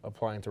 before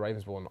applying to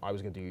Ravensbourne, I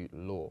was going to do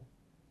law,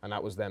 and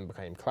that was then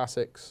became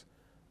classics.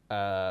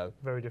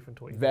 Very different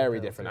to what you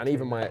Very different, and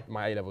even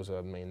my A-levels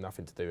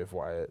nothing to do with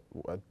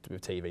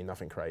with TV,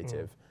 nothing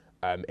creative.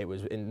 It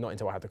was not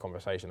until I had the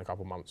conversation a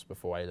couple of months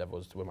before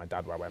A-levels with my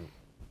dad where I went,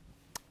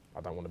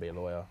 I don't want to be a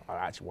lawyer. I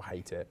actually will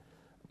hate it.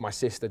 My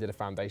sister did a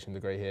foundation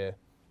degree here.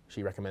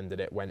 She recommended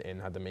it, went in,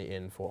 had the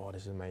meeting, thought, oh,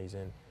 this is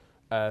amazing.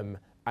 And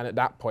at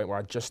that point where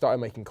I just started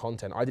making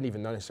content, I didn't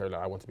even know necessarily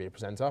I wanted to be a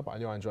presenter, but I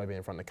knew I enjoyed being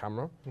in front of the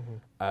camera.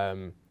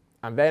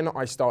 And then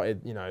I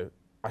started, you know,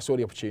 I saw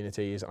the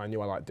opportunities, I knew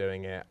I liked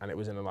doing it, and it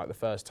was in like the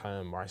first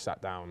term where I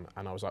sat down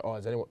and I was like, oh,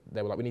 is anyone,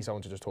 they were like, we need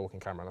someone to just talk in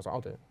camera, and I was like,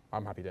 I'll do it.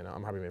 I'm happy doing it,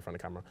 I'm happy being in front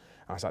of the camera.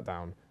 And I sat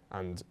down,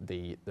 and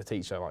the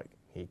teacher, like,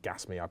 he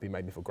gassed me up, he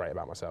made me feel great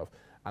about myself,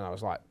 and I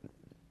was like,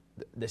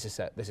 this is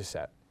set.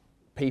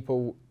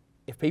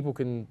 If people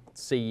can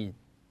see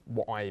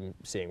what I'm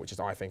seeing, which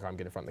is I think I'm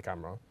good in front of the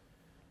camera,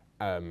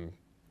 and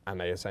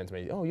they were saying to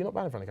me, oh, you're not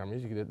bad in front of the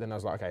camera, then I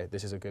was like, okay,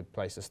 this is a good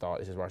place to start,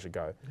 this is where I should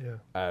go.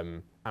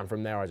 And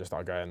from there I just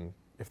started going,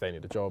 if they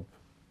need a job,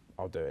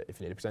 I'll do it. If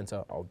you need a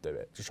presenter, I'll do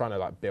it. Just trying to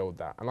like build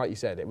that. And like you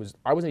said,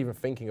 I wasn't even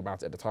thinking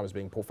about it at the time as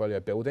being portfolio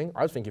building.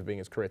 I was thinking of being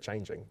as career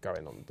changing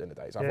going on Dinner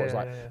Dates. I thought it was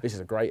like, this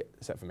is a great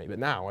set for me. But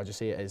now I just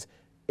see it as,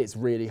 it's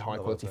really high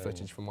quality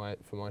footage for my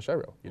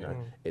showreel. You know,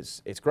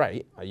 it's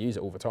great. I use it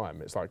all the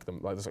time. It's like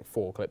there's like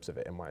 4 clips of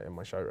it in my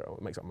showreel.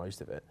 It makes up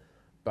most of it.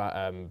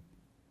 But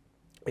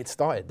it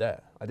started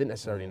there. I didn't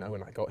necessarily know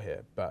when I got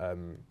here, but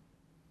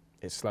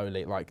it's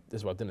slowly, like,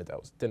 this is what Dinner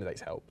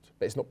Dates helped,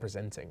 but it's not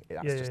presenting,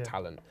 that's just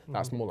talent.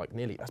 That's more like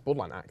that's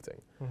borderline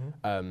acting.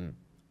 And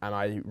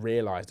I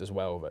realised as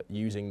well that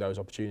using those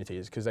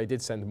opportunities, because they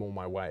did send them all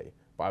my way,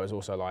 but I was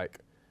also like,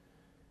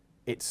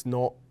 it's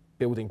not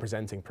building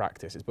presenting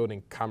practice, it's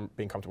building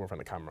being comfortable in front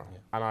of the camera.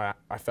 And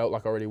I felt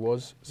like I already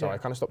was, so I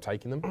kind of stopped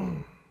taking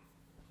them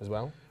as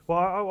well. Well,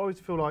 I always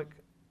feel like,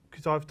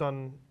 because I've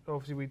done,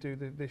 obviously we do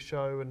this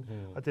show, and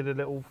I did a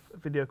little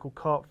video called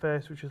Cart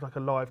Fest, which is like a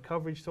live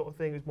coverage sort of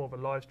thing. It's more of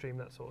a live stream,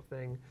 that sort of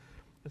thing.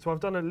 And so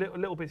I've done a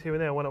little bits here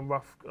and there. I went on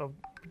rough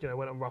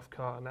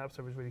cut, and that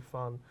episode was really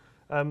fun.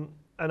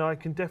 And I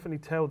can definitely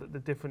tell that the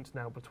difference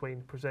now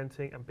between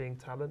presenting and being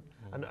talent,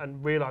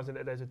 and realising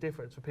that there's a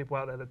difference for people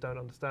out there that don't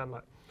understand.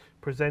 Like,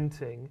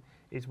 presenting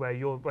is where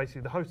you're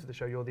basically the host of the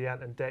show. You're the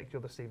Ant and Dec,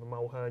 you're the Stephen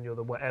Mulhern, you're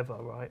the whatever,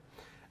 right?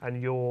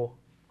 And you're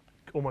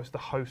almost the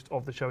host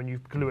of the show, and you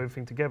glue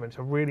everything together. It's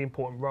a really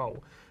important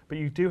role, but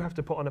you do have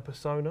to put on a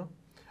persona.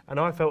 And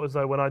I felt as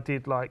though when I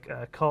did like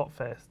Cart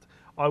Fest,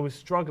 I was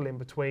struggling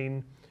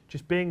between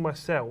just being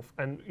myself,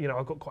 and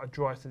I've got quite a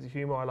dry sense of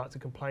humour. I like to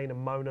complain and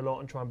moan a lot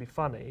and try and be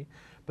funny,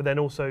 but then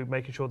also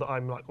making sure that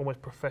I'm like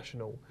almost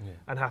professional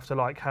and have to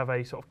like have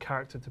a sort of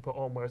character to put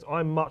on. Whereas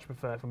I much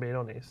prefer, if I'm being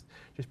honest,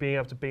 just being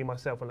able to be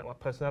myself and let my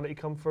personality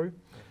come through.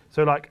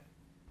 So like,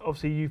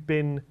 obviously you've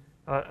been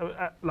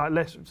like,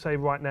 let's say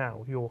right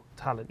now you're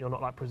talent, you're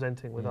not like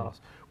presenting with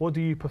us. What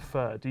do you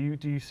prefer? Do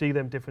you see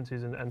them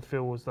differences and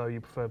feel as though you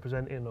prefer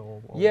presenting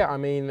or? Yeah, I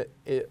mean,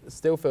 it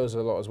still feels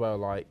a lot as well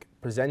like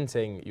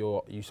presenting.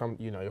 You're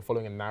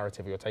following a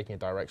narrative, or you're taking a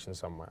direction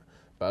somewhere.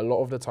 But a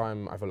lot of the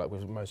time, I feel like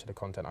with most of the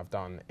content I've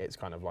done, it's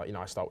kind of like,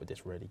 I start with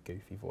this really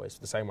goofy voice,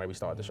 the same way we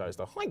started the show. It's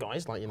the hi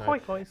guys, like Hi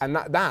guys. And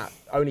that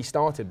only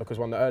started because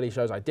one of the early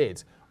shows I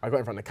did, I got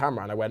in front of the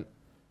camera and I went,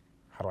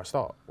 how do I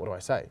start? What do I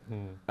say?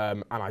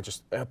 And I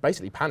just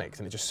basically panicked,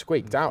 and it just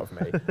squeaked out of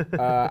me.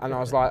 And I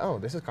was like, oh,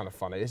 this is kind of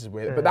funny, this is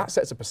weird. But that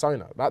sets a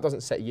persona. That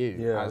doesn't set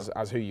you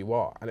as who you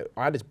are. And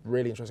I had this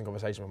really interesting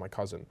conversation with my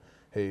cousin,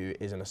 who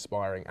is an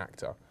aspiring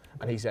actor.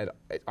 And he said,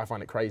 I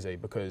find it crazy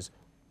because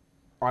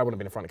I want to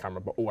be in front of the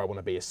camera, but all I want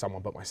to be is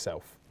someone but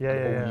myself.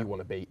 All you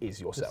want to be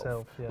is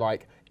yourself.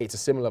 Like, it's a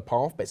similar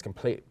path, but it's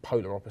complete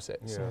polar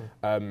opposites.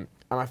 And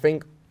I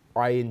think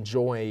I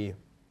enjoy,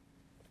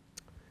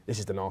 this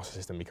is the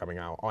narcissist in me coming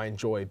out, I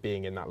enjoy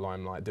being in that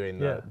limelight,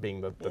 doing being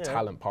the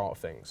talent part of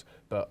things.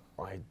 But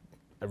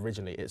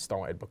originally it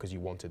started because you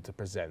wanted to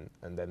present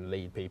and then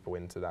lead people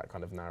into that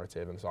kind of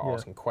narrative and start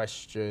asking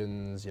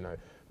questions,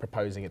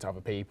 proposing it to other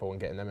people and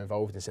getting them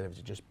involved instead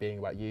of just being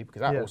about you, because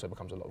that also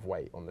becomes a lot of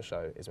weight on the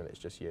show, is when it's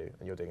just you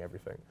and you're doing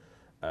everything.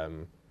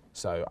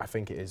 So I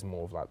think it is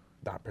more of like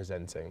that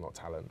presenting, not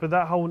talent. But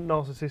that whole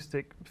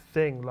narcissistic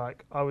thing,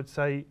 like, I would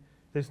say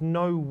there's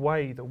no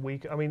way that we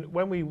I mean,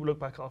 when we look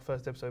back at our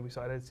first episode, we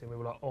started editing, we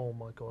were like, oh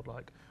my God,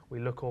 like, we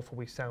look awful,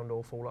 we sound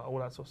awful, like, all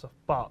that sort of stuff.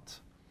 But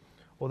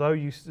although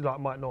you like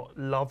might not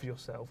love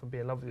yourself and be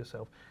in love with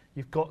yourself,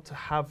 you've got to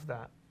have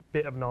that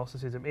bit of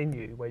narcissism in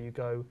you where you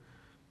go,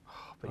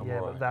 oh,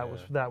 but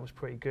that was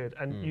pretty good.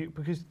 And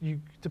because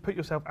to put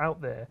yourself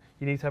out there,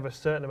 you need to have a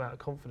certain amount of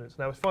confidence.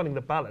 Now it's finding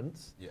the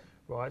balance,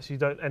 right? So you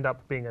don't end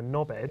up being a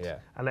knobhead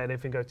and letting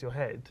everything go to your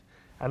head.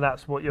 And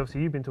that's what you've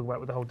been talking about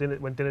with the whole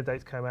when Dinner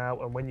Dates came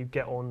out, and when you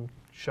get on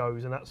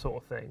shows and that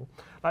sort of thing.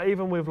 Like,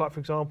 even with, like,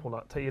 for example,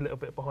 like, take you a little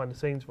bit behind the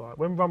scenes, right?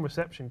 When Run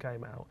Reception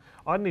came out,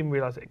 I didn't even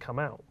realise it had come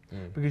out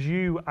because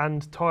you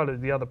and Tyler,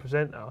 the other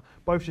presenter,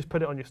 both just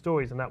put it on your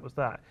stories, and that was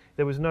that.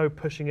 There was no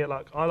pushing it.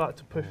 Like, I like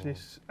to push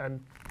this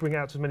and bring it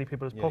out to as many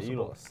people as possible.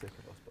 You lot are sick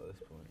of us by this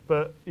point.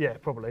 But yeah,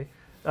 probably.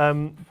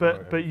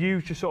 But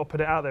you just sort of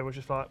put it out there. Was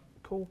just like,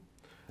 cool.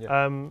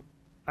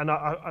 And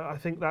I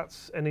think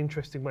that's an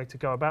interesting way to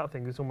go about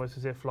things. It's almost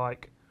as if,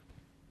 like,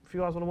 if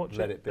you guys want to watch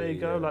it, there you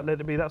go. Like, let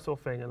it be, that sort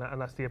of thing,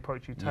 and that's the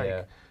approach you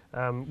take,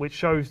 which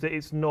shows that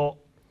it's not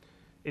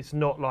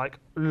like,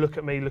 look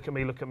at me, look at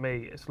me, look at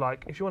me. It's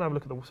like, if you want to have a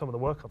look at some of the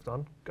work I've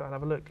done, go and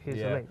have a look. Here's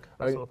the link.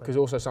 Because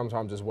also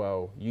sometimes as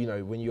well,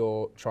 when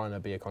you're trying to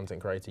be a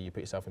content creator, you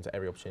put yourself into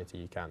every opportunity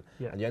you can,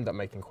 and you end up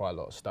making quite a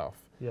lot of stuff.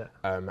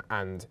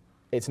 And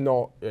it's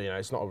not,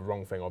 it's not a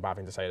wrong thing or a bad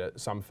thing to say that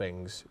some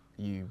things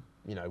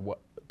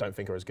don't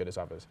think are as good as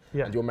others.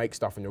 And you'll make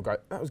stuff and you'll go,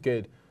 that was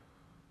good,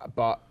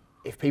 but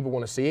if people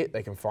want to see it,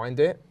 they can find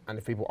it, and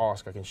if people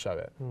ask, I can show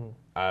it.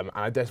 And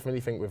I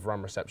definitely think with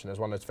Run Reception, there's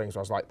one of those things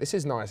where I was like, this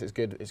is nice, it's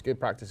good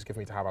practice, it's good for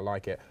me to have, I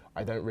like it.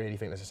 I don't really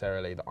think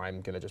necessarily that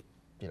I'm going to just,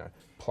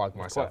 plug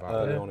myself out.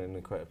 Early on in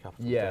the creative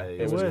capital days.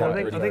 It was. I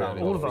think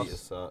all of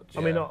us.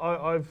 I mean,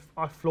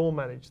 I floor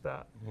managed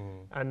that,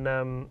 and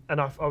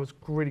I was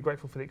really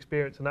grateful for the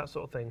experience and that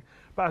sort of thing.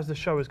 But as the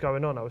show was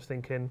going on, I was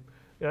thinking,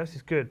 this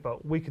is good,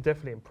 but we could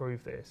definitely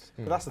improve this.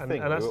 But that's the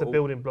thing. And that's the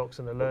building blocks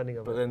and the learning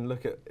of it. But then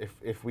look at,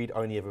 if we'd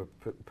only ever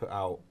put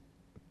out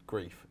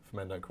Grief for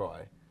Men Don't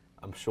Cry,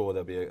 I'm sure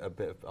there'll be a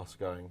bit of us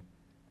going,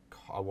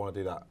 I want to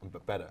do that,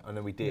 but better. And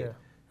then we did.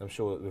 I'm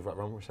sure that with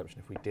Run Reception,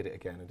 if we did it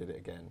again and did it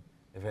again,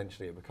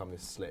 eventually it'll become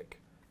this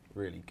slick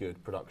really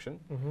good production.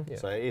 Yeah.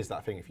 So it is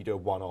that thing. If you do a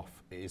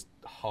one-off, it is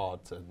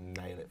hard to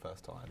nail it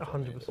first time.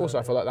 100%. Also,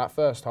 I feel like that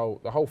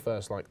the whole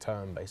first like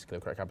term basically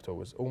of Correct Capital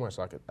was almost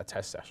like a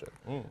test session.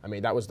 I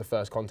mean, that was the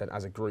first content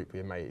as a group we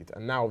had made,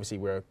 and now obviously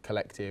we're a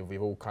collective. We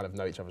all kind of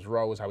know each other's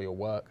roles, how we all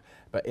work.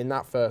 But in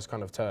that first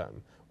kind of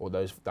term, or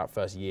that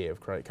first year of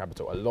Correct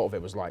Capital, a lot of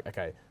it was like,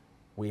 okay,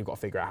 we've got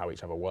to figure out how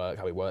each other work,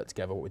 how we work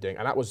together, what we're doing,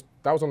 and that was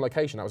on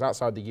location. That was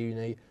outside the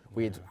uni.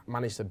 We had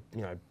managed to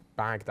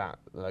bag that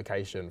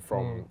location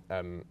from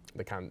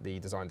the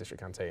Design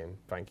District Canteen.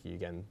 Thank you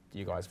again,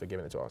 you guys, for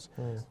giving it to us.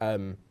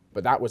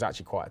 But that was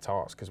actually quite a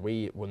task because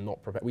we were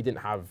not prepared. We didn't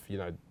have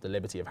the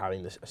liberty of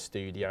having a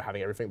studio,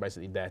 having everything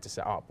basically there to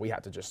set up. We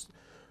had to just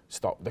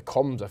stop the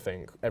comms. I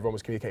think everyone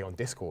was communicating on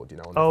Discord. On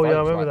the phones. Yeah,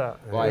 I remember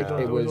that. Like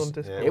it was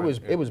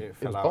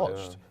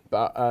botched,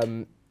 but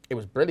it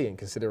was brilliant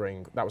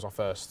considering that was our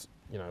first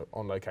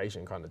on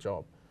location kind of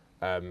job.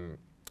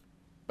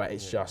 But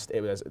it's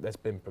there's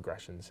been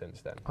progression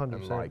since then.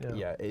 100%, and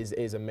it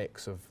is a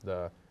mix of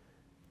the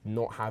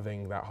not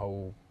having that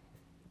whole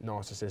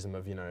narcissism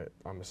of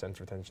I'm the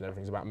centre of attention,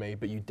 everything's about me,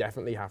 but you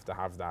definitely have to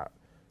have that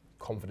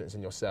confidence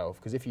in yourself,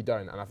 because if you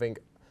don't, and I think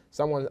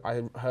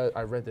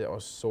I read it or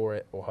saw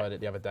it or heard it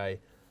the other day,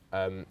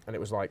 and it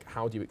was like,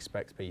 how do you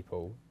expect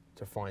people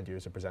to find you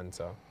as a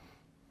presenter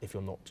if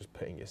you're not just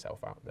putting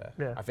yourself out there?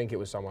 Yeah. I think it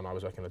was someone I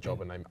was working on a job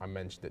and I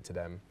mentioned it to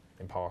them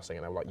in passing,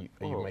 and they were like,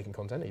 are you making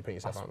content? Are you putting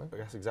yourself out there?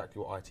 That's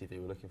exactly what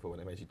ITV were looking for when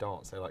they made you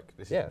dance. They're like,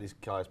 this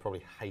guy's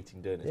probably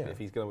hating doing this, but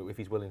if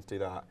he's willing to do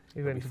that,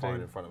 he'll be fine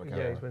in front of a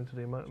camera. Yeah, he's willing to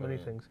do many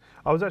things.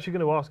 I was actually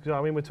going to ask,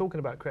 I mean, we're talking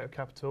about Creative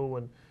Capital,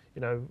 and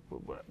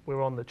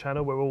we're on the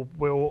channel. We're all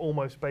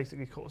almost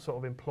basically sort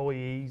of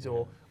employees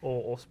or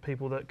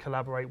people that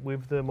collaborate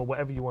with them, or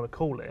whatever you want to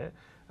call it.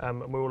 And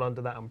we're all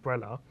under that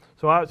umbrella.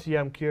 So I actually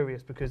am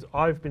curious, because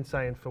I've been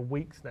saying for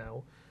weeks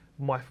now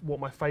what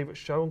my favourite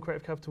show on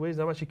Creative Capital is.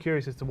 I'm actually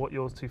curious as to what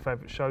yours two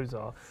favourite shows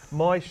are.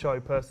 My show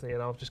personally,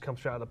 and I'll just come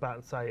straight out of the bat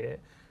and say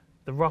it,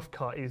 The Rough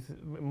Cut is,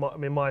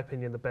 in my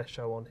opinion, the best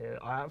show on here.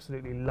 I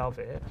absolutely love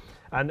it.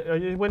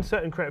 And when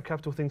certain Creative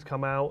Capital things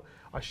come out,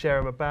 I share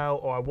them about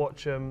or I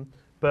watch them.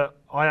 But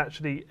I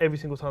actually, every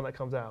single time that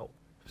comes out,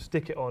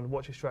 stick it on,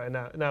 watch it straight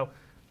out. Now,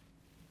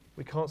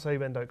 we can't say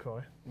Men Don't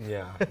Cry.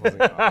 Yeah,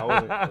 I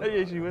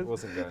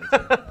wasn't going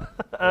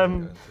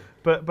to.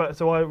 But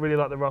so I really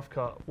like The Rough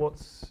Cut.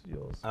 What's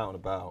yours? Out and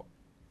About.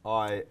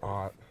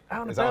 Out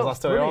and Is that About.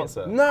 still your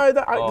answer? No,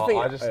 go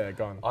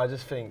on. I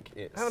just think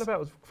it's. Out and About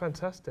was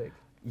fantastic.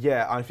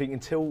 Yeah, I think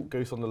until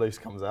Goose on the Loose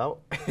comes out,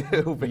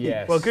 it'll be.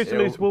 Yes. Well, Goose on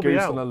the Loose will be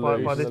out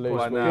by this point.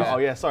 Right now. Oh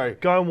yeah, sorry.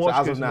 Go and watch.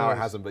 So as of now, it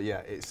hasn't. But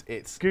yeah,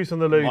 it's Goose on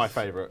the Loose. My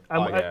favourite.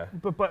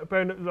 But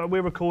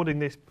we're recording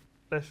this.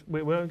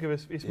 We won't give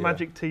us. It's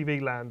Magic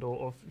TV land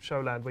or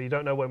show land where you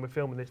don't know when we're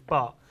filming this,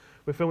 but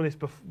we're filming this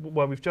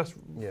before. We've just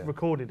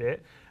recorded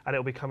it, and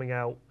it'll be coming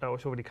out.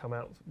 It's already come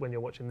out when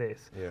you're watching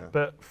this. Yeah.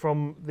 But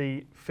from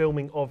the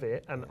filming of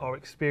it and our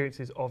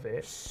experiences of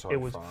it, it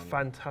was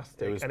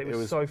fantastic, and it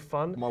was so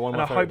fun. And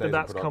I hope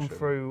that's come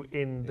through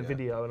in the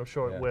video, and I'm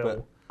sure it will.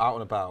 But Out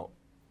and About,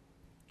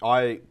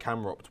 I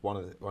camera-opped one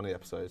of the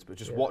episodes, but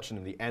just watching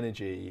them, the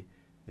energy,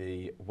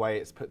 the way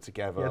it's put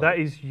together. Yeah, that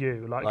is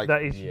you. Like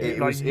that is you.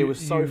 It was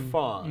so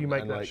fun. You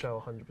make that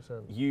show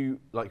 100%. You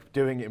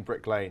doing it in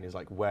Brick Lane is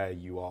like where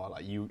you are.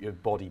 Like you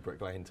embody Brick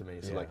Lane to me.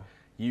 So like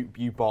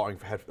you bartering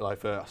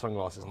for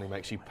sunglasses, and he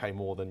makes you pay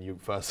more than you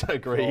first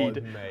agreed.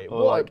 God, mate.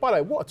 By the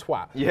way, what a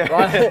twat. Yeah.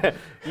 Right?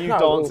 You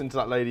dancing to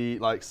that lady,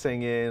 like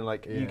singing,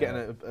 like you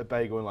getting a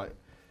bagel and like.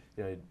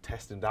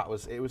 Testing that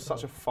it was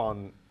such a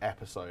fun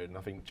episode, and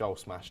I think Joel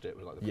smashed it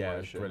with like the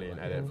promotion. Brilliant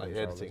edit. Like,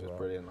 the editing was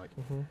brilliant. Like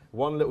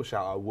one little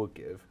shout I would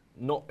give,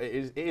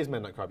 it is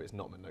Men Don't Cry, but it's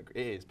not Men Don't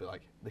Cry. It is, but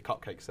like the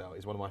cupcake sale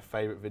is one of my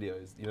favourite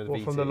videos. The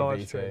VT from the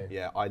live stream.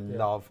 Yeah, I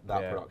love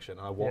that production,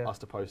 and I want us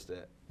to post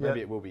it.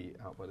 Maybe it will be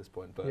out by this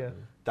point, but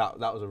that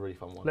was a really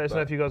fun one. Let us know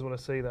if you guys want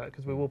to see that,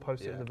 because we will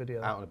post it in the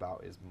video. Out and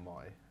About is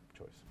my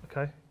choice.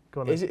 Okay,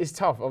 go on. It's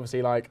tough,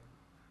 obviously. Like.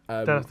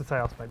 Don't have to say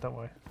us, mate, don't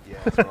worry. Yeah,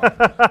 that's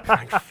right.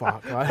 Thank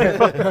fuck.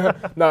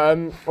 Right?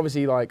 No,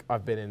 obviously, like,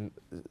 I've been in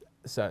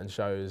certain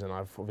shows, and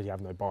I've obviously have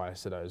no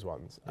bias to those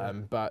ones.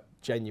 But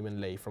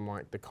genuinely, from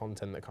like the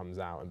content that comes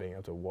out and being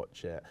able to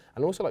watch it,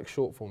 and also like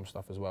short form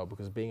stuff as well,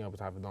 because being able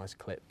to have nice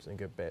clips and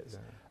good bits.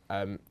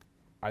 I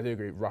do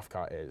agree. Rough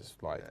Cut is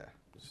like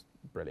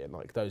brilliant.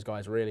 Like those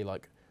guys really are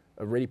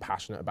really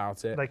passionate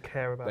about it. They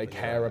care about it. They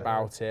care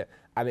about it,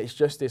 and it's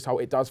just this whole.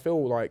 It does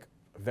feel like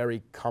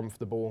very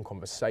comfortable and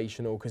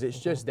conversational, because it's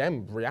just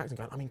them reacting,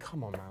 going, I mean,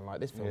 come on, man, like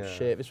this film's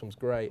shit, this film's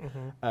great.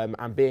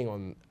 And being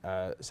on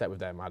set with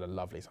them, I had a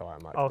lovely time.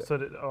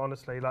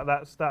 Honestly, like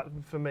that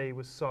for me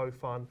was so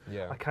fun.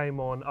 Yeah. I came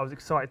on, I was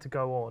excited to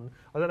go on.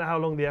 I don't know how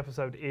long the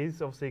episode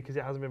is, obviously, because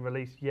it hasn't been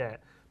released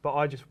yet. But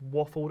I just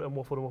waffled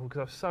because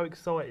I was so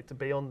excited to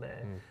be on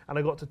there, and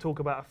I got to talk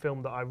about a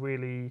film that I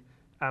really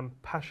am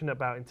passionate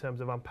about. In terms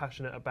of I'm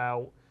passionate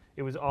about.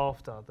 it was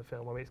after the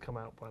film. I mean, it's come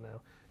out by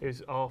now. It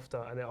was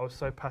after, and I was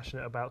so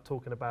passionate about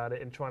talking about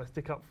it and trying to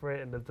stick up for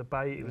it and the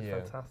debate. It was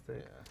fantastic.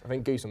 Yeah. I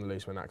think Goose on the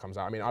Loose when that comes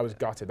out. I mean, I was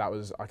gutted.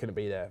 I couldn't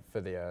be there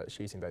for the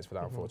shooting dates for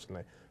that,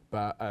 unfortunately.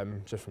 But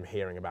just from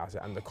hearing about it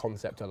and the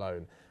concept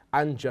alone,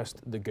 and just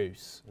the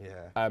Goose,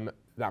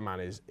 that man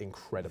is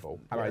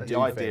incredible. And the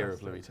idea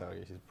of Louis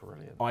Turgis is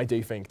brilliant. I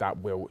do think that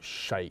will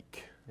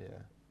shake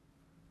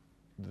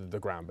the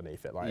ground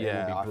beneath it. Like, it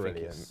will be brilliant.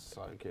 I think it's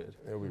so good.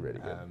 It'll be really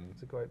good.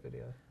 It's a great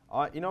video.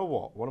 You know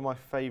what? One of my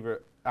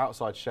favourite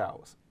outside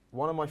shouts.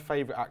 One of my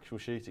favourite actual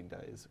shooting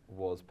days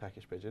was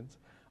Peckish Pigeons.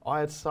 I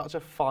had such a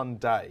fun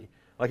day.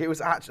 Like, it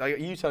was actually,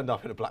 like, you turned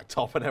up in a black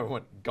top and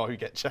everyone went, go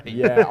get changed.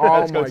 Yeah, oh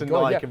Let's go my to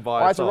God. Nike and buy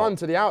I a had to top. run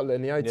to the outlet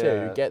in the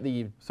O2, get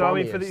the So, I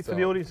mean, for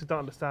the audience who don't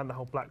understand the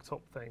whole black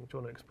top thing, do you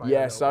want to explain that?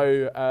 Yeah,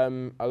 so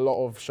a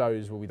lot of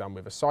shows will be done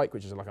with a cyc,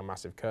 which is like a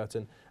massive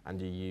curtain,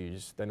 and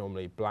they're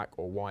normally black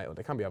or white, or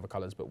they can be other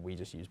colours, but we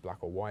just use black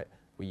or white.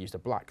 We used a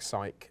black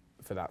cyc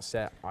for that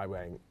set. I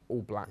wearing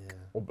all black,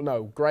 or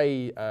no,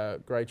 grey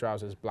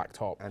trousers, black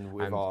top. And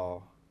with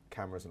our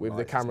cameras and with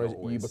lights, the cameras,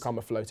 you become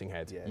a floating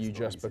head. Yeah, you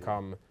just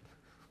become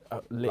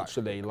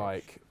literally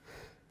like,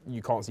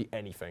 you can't see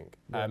anything.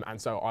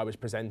 And so I was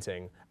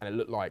presenting, and it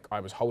looked like I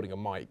was holding a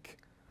mic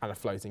and a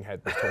floating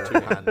head with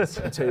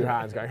two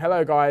hands going,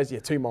 hello guys,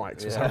 two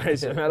mics for some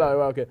reason, hello,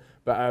 welcome.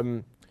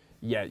 But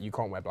yeah, you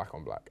can't wear black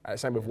on black.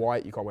 Same with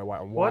white, you can't wear white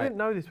on white. Well, I didn't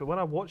know this, but when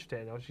I watched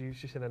it and I was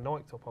just in a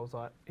Nike top, I was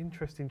like,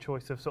 interesting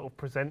choice of sort of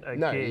presenter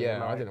gear.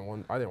 Like, I didn't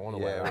want to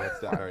wear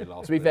that. That very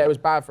last To be fair, it was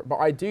bad for it, but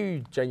I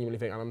do genuinely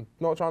think, and I'm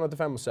not trying to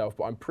defend myself,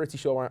 but I'm pretty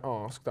sure I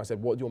asked, I said,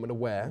 what do you want me to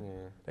wear? Yeah.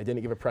 They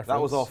didn't give a preference. That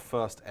was our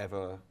first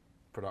ever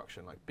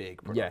production, like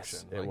big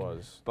production. Yes, it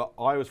was. But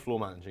I was floor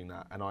managing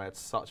that, and I had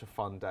such a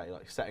fun day,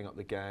 like setting up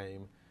the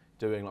game,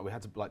 doing, like, we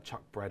had to like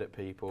chuck bread at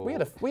people. We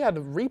had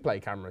replay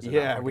cameras.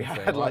 Yeah, we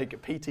had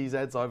like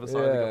PTZs either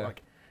side. Yeah.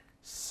 Like,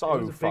 so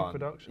it was a fun.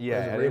 Big production.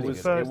 Yeah, it was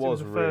the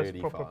first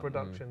really proper fun.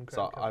 production.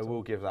 So I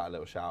will give that a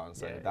little shout and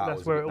say that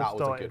was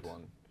a good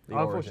one.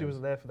 I unfortunately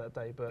wasn't there for that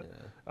day, but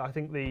I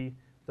think the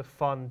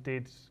fun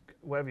did,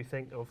 whatever you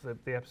think of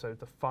the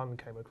episode, the fun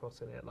came across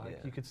in it. Like,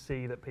 you could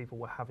see that people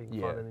were having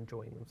fun and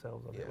enjoying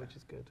themselves on it, which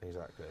is good.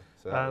 Exactly.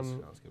 So that was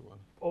a good one.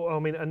 I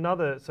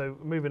mean, so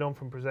moving on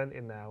from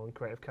presenting now and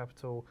Creative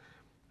Capital,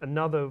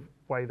 another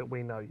way that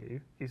we know you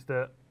is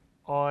that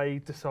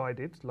I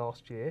decided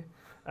last year,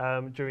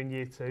 during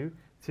year 2,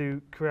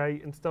 to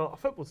create and start a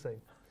football team.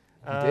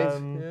 You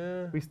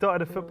did? We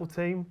started a football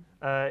team.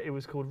 It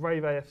was called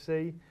Rave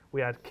AFC. We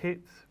had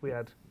kits, we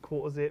had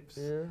quarter zips,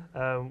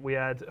 we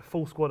had a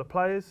full squad of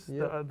players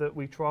that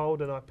we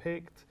trialled and I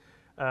picked.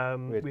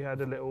 We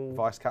had a little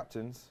vice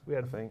captains.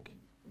 I think.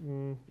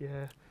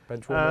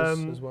 Bench warmers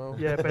as well.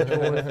 Yeah, bench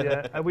warmers.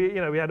 Yeah, and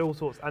we had all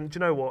sorts. And do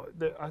you know what?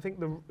 I think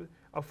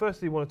I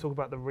firstly want to talk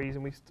about the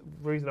reason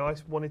I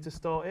wanted to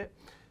start it.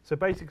 So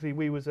basically,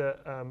 we was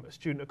a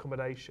student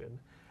accommodation,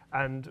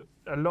 and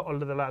a lot of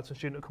the lads from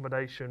student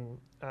accommodation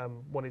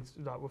wanted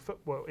to,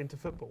 were into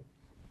football,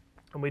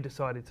 and we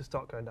decided to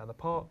start going down the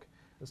park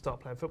and start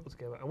playing football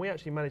together. And we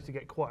actually managed to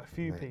get quite a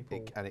few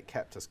people. And it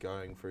kept us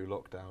going through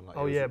lockdown.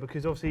 Like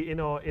because obviously in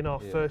our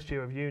first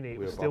year of uni, it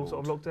was still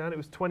sort of lockdown. It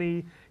was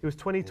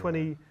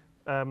 2020.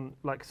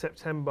 Like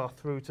September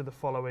through to the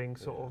following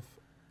sort of.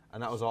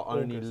 And that was our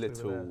only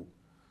little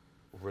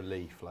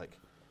relief. Like,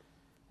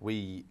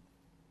 we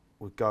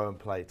would go and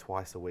play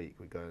twice a week.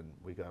 We go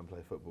and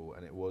play football,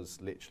 and it was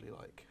literally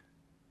like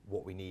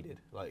what we needed.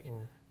 Like,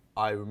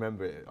 I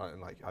remember it,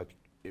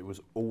 it was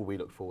all we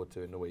looked forward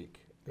to in the week.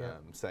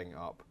 Setting it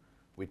up,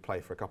 we'd play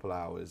for a couple of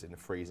hours in the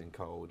freezing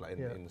cold, like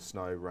in the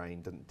snow,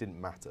 rain,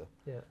 didn't matter.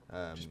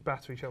 Yeah. Just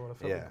batter each other on a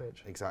football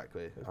pitch.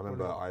 Exactly. I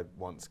remember I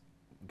once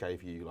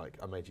gave you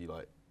I made you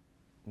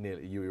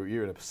nearly you were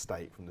in a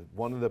state from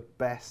one of the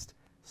best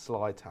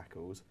slide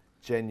tackles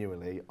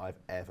genuinely I've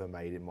ever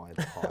made in my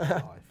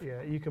entire life.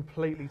 Yeah, you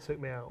completely took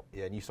me out.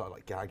 Yeah, and you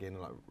started gagging and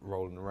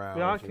rolling around.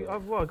 Yeah,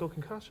 I got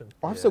concussion.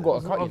 I've still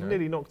got a cut. I was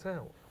nearly knocked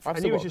out.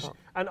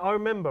 And I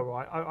remember,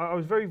 I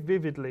was very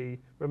vividly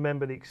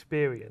remember the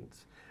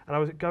experience. And I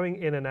was going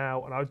in and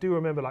out, and I do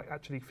remember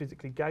actually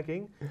physically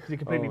gagging because he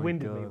completely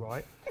winded me,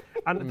 right?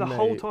 And the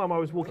whole time I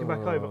was walking back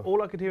over,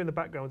 all I could hear in the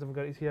background was everyone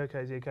going, "Is he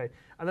okay? Is he okay?"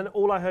 And then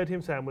all I heard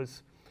him saying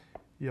was,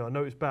 "Yeah, I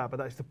know it's bad, but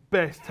that's the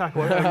best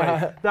tackle I've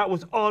ever made. That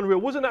was unreal.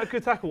 Wasn't that a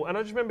good tackle?" And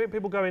I just remember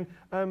people going,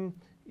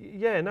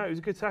 "Yeah, no, it was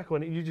a good tackle."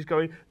 And you just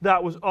going,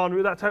 "That was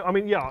unreal. That tackle. I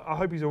mean, yeah, I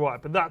hope he's all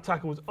right, but that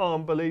tackle was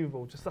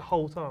unbelievable." Just the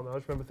whole time, I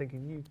just remember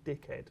thinking, "You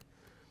dickhead."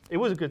 It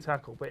was a good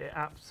tackle, but it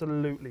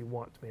absolutely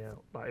wiped me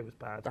out. It was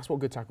bad. That's what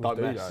good tackles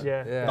do, though.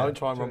 Yeah. Don't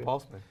try and run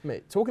past me.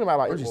 Mate, talking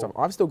about injury stuff,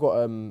 I've still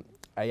got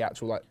a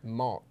actual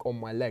mark on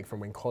my leg from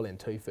when Colin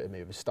two-footed me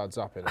with his studs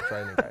up in a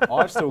training game.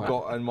 I've still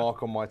got a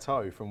mark on my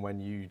toe from when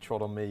you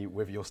trod on me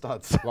with your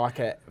studs. Like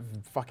a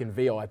fucking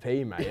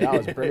VIP, mate. That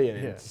was brilliant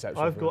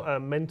interception. I've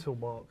got mental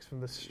marks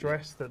from the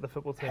stress that the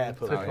football team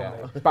took on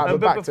me. But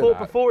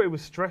before it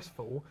was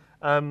stressful,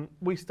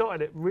 we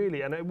started it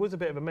really, and it was a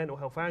bit of a mental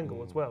health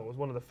angle as well. It was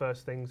one of the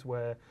first things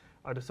where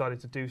I decided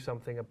to do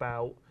something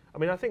about. I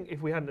mean, I think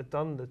if we hadn't have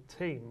done the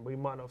team, we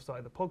might not have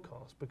started the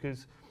podcast,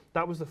 because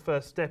that was the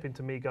first step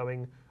into me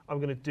going, I'm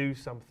going to do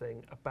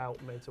something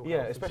about mental health.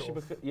 Yeah, especially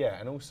because,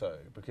 and also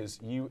because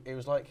it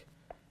was like,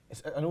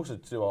 and also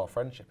to do our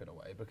friendship in a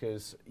way,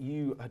 because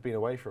you had been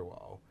away for a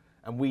while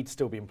and we'd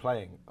still been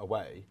playing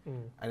away,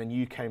 and then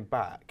you came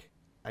back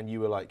and you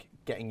were like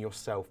getting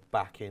yourself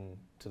back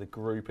into the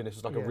group, and this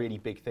was like a really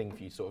big thing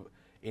for you to sort of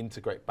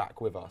integrate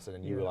back with us, and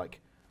then you were like,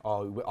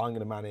 oh, I'm going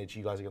to manage,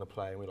 you guys are going to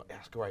play, and we're like,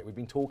 that's great, we've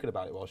been talking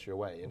about it whilst you're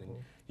away, and then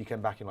you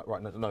came back and like,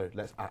 right, no,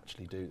 let's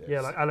actually do this.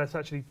 Yeah, and let's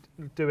actually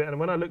do it. And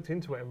when I looked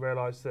into it and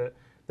realised that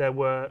there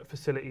were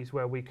facilities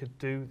where we could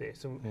do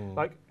this, and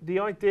like the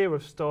idea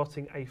of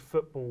starting a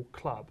football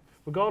club,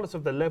 regardless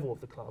of the level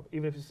of the club,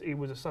 even if it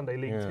was a Sunday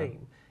league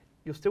team,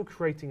 you're still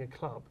creating a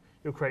club.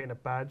 You're creating a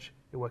badge,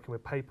 you're working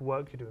with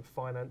paperwork, you're doing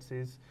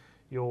finances,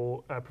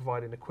 you're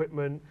providing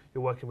equipment,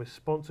 you're working with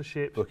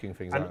sponsorship. Booking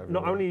things and out.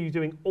 Not only are you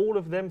doing all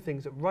of them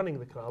things at running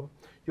the club,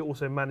 you're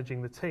also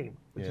managing the team,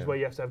 which is where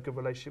you have to have a good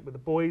relationship with the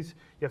boys,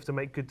 you have to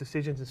make good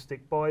decisions and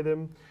stick by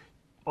them.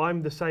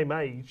 I'm the same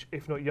age,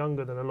 if not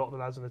younger, than a lot of the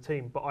lads on the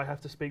team, but I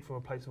have to speak from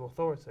a place of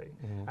authority.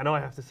 And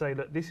I have to say,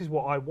 look, this is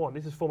what I want,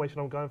 this is formation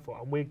I'm going for,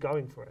 and we're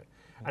going for it.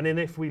 And then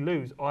if we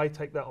lose, I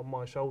take that on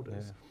my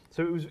shoulders.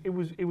 So it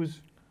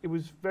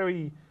was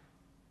very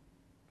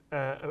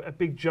a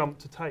big jump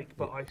to take,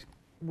 but I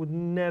would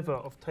never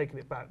have taken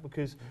it back,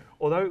 because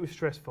although it was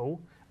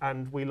stressful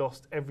and we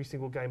lost every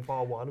single game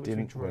bar one, which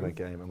Didn't win a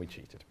game and we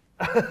cheated.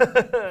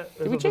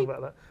 Did we cheat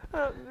about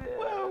that?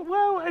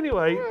 Well,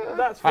 anyway,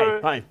 that's for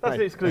that's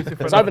an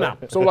exclusive. It's over now.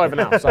 It's all over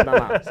now. It's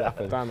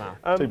done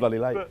now. Too bloody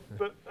late.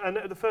 But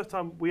the first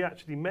time we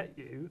actually met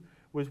you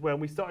was when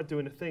we started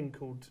doing a thing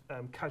called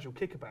casual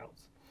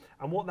kickabouts.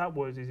 And what that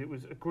was is it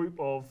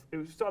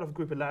started off a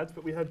group of lads,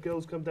 but we had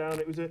girls come down.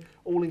 It was an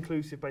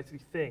all-inclusive basically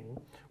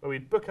thing where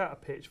we'd book out a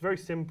pitch, very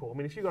simple. I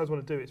mean, if you guys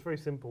want to do it, it's very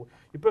simple.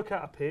 You book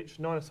out a pitch,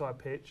 9-a-side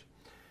pitch.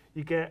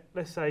 You get,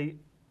 let's say,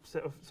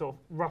 sort of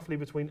roughly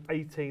between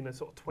 18 and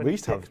sort of 26 we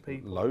used to have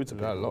people. Loads of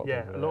people. A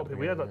lot of people.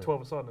 We had like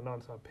 12-a-side and a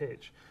 9-a-side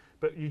pitch.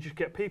 But you just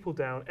get people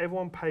down,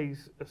 everyone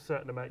pays a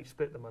certain amount, you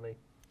split the money.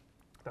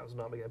 That was a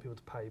nightmare getting people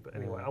to pay, but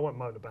anyway, I won't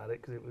moan about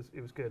it because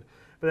it was good.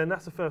 But then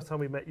that's the first time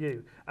we met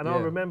you, and I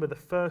remember the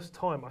first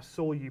time I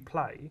saw you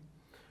play.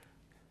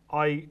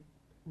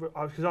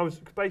 Because I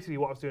was basically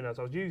what I was doing is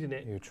I was using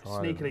it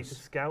sneakily to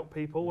scout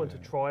people and to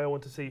trial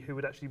and to see who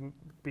would actually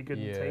be good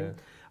in the team.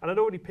 And I'd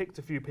already picked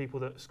a few people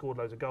that scored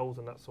loads of goals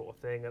and that sort of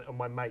thing, and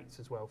my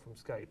mates as well from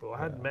skate. But I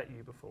hadn't met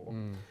you before,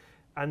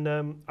 and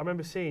I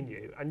remember seeing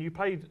you, and you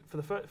played for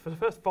the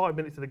first 5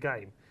 minutes of the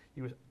game.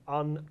 You was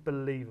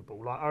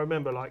unbelievable. Like I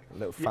remember, like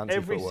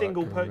every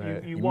single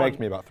you won. Megged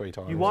me about 3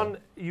 times. You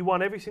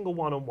won every single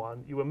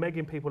one-on-one. You were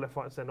megging people left,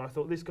 right, and centre. I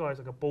thought this guy's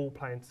like a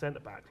ball-playing centre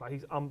back. Like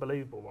he's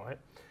unbelievable, right?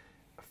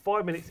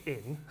 5 minutes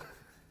in,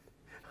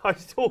 I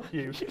saw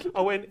you.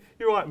 I went,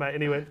 "You're right, mate,"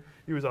 and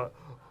he was like,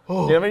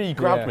 "Oh." Yeah, I mean, you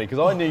grabbed me because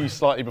I knew you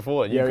slightly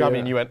before. You grabbed me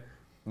and you went,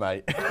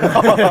 "Mate,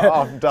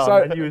 I'm done."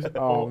 So, and you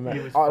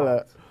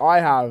was, I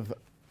have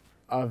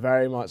a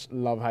very much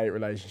love-hate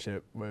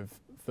relationship with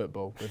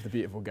football, with the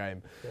beautiful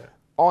game.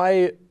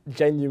 I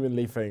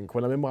genuinely think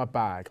when I'm in my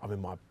bag,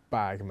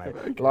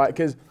 mate. Like,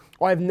 because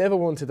I've never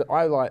wanted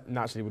to,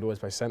 naturally would always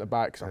play centre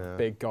back because I'm a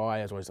big guy,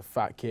 I was always a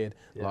fat kid.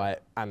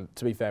 Like, and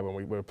to be fair, when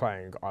we were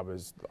playing, I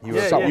was you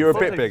were a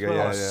bit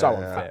bigger, so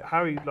unfit.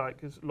 Harry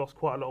has lost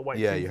quite a lot of weight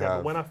since then,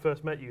 but when I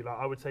first met you,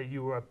 I would say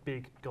you were a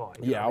big guy.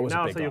 Yeah, I was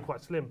now a big I'd say guy. you're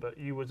quite slim, but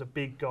you was a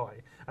big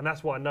guy. And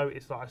that's what I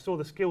noticed. I saw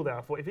the skill there.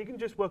 I thought, if he can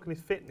just work on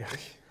his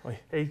fitness,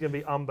 he's going to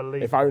be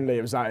unbelievable. If only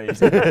it was that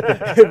easy.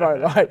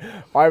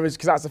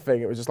 Because that's the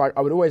thing, it was just like,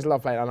 I would always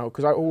love playing,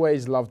 because I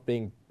always loved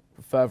being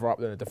further up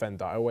than a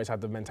defender. I always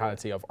had the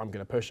mentality of I'm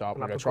going to push up,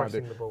 I'm going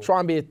to try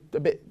and be a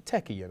bit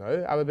techie,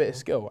 have a bit of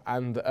skill.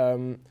 And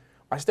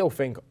I still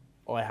think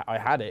I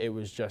had it. It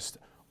was just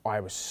I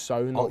was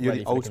so not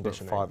ready for the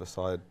conditioning. Ultimate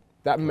 5-a-side.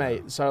 That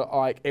mate. So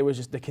like it was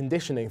just the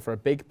conditioning for a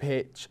big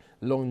pitch,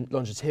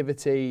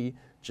 longevity,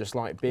 just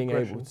like being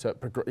able to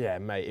progress. Yeah,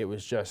 mate. It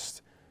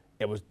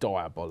was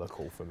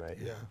diabolical for me.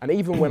 Yeah. And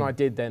even when I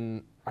did,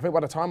 then I think by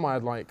the time I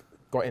had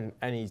got in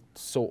any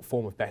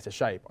form of better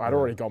shape, I'd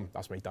already gone.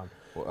 That's me done.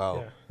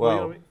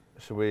 Well,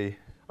 should we?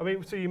 I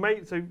mean,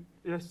 so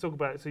let's talk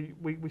about it. So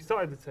we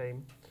started the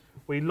team.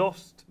 We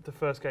lost the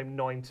first game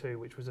 9-2,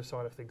 which was a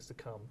sign of things to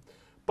come.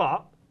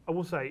 But I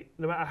will say,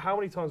 no matter how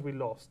many times we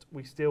lost,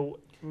 we still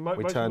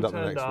turned up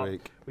the next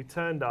week. We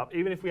turned up,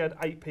 even if we had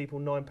 8 people,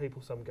 9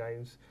 people some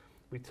games.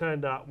 We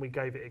turned up and we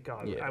gave it a go,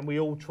 and we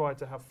all tried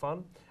to have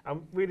fun.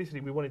 And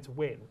realistically, we wanted to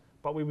win,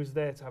 but we was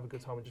there to have a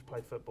good time and just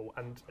play football.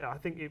 And I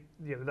think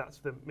that's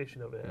the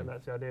mission of it, and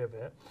that's the idea of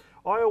it.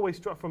 I always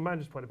struggle from a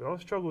manager's point of view. I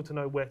struggle to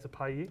know where to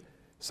play you.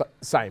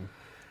 Same.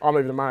 I'm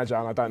even the manager,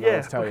 and I don't know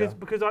what to tell you.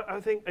 Because I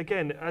think,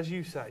 again, as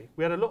you say,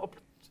 we had a lot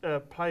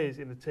of players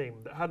in the team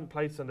that hadn't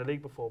played Sunday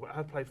League before, but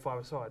had played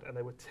 5-a-side, and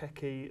they were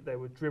techie, they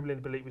were dribbling,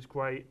 the belief was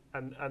great,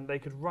 and they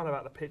could run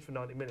about the pitch for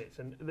 90 minutes.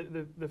 And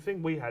the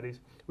thing we had is,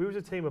 we was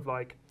a team of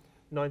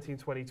 19,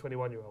 20,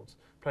 21-year-olds.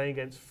 playing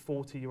against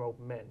 40-year-old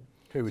men.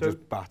 Who would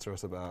just batter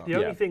us about. The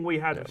only thing we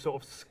had was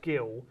sort of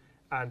skill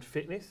and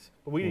fitness,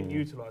 but we didn't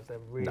utilise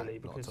them really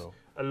because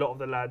a lot of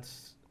the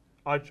lads,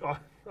 I'd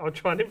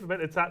try and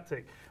implement a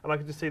tactic, and I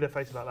could just see their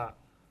faces like that.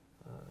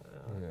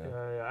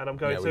 And I'm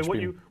going. So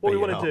what we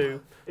want to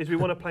do is we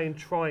want to play in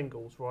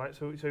triangles, right?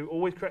 So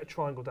always create a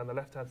triangle down the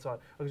left-hand side.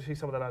 I can see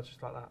some of the lads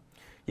just like that.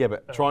 Yeah,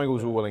 but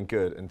triangles are well and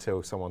good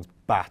until someone's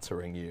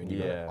battering you, and you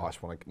go, I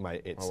just want to,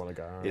 mate. I want to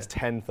go. It's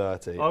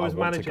 10:30. I was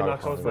managing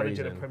like I was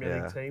managing a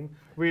Premier League team.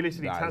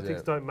 Realistically,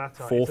 tactics don't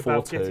matter. 4-4-2. It's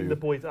about getting the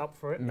boys up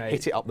for it.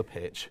 Hit it up the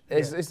pitch.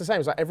 It's the same.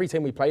 It's like every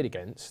team we played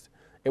against.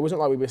 It wasn't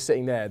like we were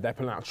sitting there, they're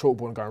pulling out a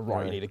chalkboard and going,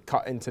 right, you need to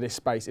cut into this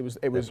space. It was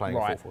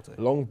right,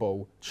 long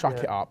ball, chuck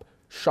it up,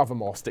 shove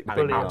them off,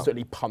 and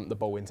absolutely punt the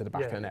ball into the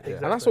back of the net.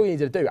 Exactly. And that's all you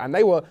needed to do. And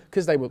they were,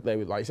 because they were,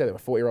 like you said, they were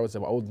 40-year-olds, they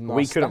were old enough.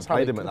 We couldn't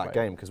play them at that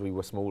game because we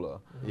were smaller.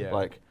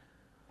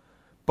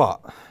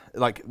 But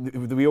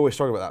we always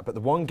struggle with that. But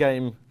the one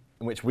game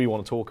in which we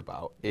want to talk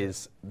about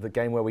is the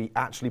game where we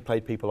actually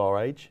played people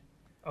our age.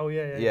 Oh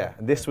yeah.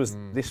 And this was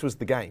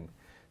the game.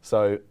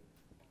 So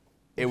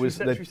it was.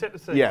 Should we set the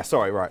scene? Yeah.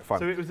 Sorry. Right. Fine.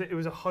 So it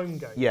was a home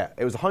game. Yeah.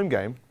 It was a home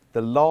game.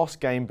 The last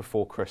game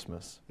before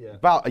Christmas. Yeah.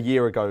 About a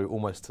year ago,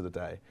 almost to the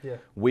day. Yeah.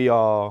 We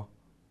are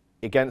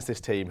against this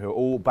team who are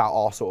all about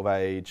our sort of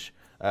age,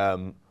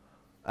 and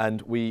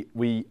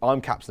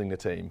I'm captaining the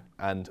team,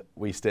 and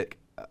we stick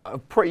a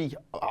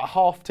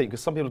half team because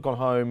some people have gone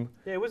home.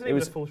 Yeah, it wasn't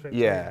even a full strength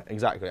team. Yeah,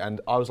 exactly.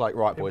 And I was like,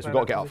 right, boys, we've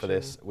got to get up for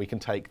this. We can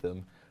take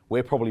them.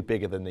 We're probably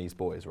bigger than these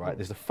boys, right?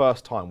 This is the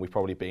first time we've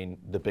probably been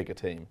the bigger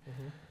team.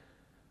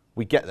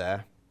 We get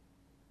there,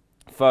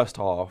 first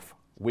half,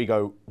 we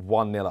go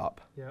 1-0 up,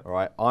 all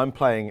right? I'm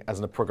playing as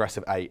a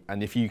progressive 8,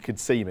 and if you could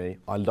see me,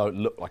 I don't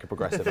look like a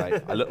progressive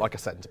 8. I look like a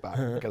centre-back,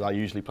 because I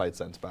usually played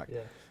centre-back. Yeah.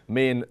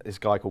 Me and this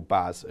guy called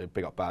Baz,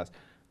 big up Baz,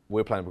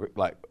 we're playing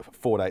like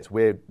 4 dates.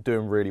 We're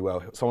doing really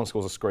well. Someone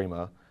scores a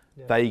screamer.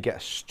 Yeah. They get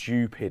a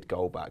stupid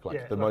goal back,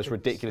 like the most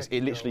ridiculous.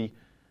 It literally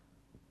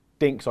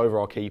dinks over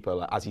our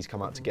keeper as he's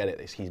come out to get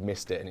it. He's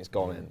missed it and it's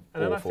gone in.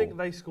 And then I think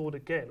they scored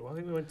again. Well, I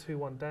think we went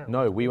 2-1 down.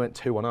 No, we went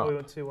 2-1 up. We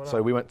went 2-1 up.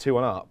 So we went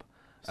 2-1 up.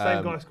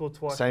 Same guy scored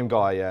twice. Same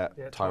guy,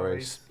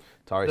 Tyrese.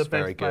 Tyrese,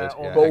 very good.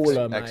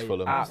 Baller,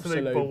 ex-Fulham.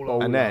 Absolute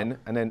baller.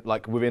 And then,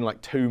 like within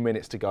like 2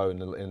 minutes to go in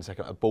the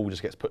second, a ball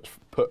just gets put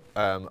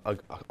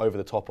over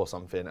the top or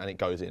something, and it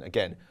goes in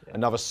again. Yeah.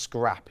 Another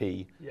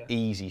scrappy,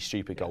 easy,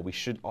 stupid goal. We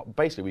should be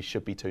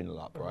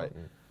 2-0 up, right?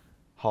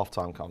 Half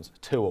time comes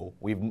 2-2.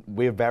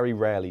 We're very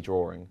rarely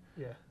drawing.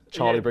 Yeah.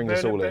 Charlie brings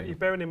us all in. You're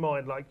bearing in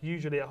mind, like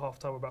usually at half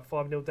time we're about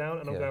 5-0 down,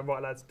 and I'm going,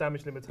 right lads,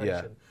 damage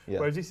limitation. Yeah.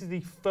 Whereas this is the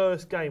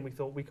first game we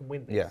thought we can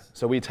win this. Yeah.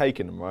 So we're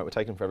taking them, right? We're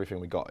taking them for everything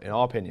we got. In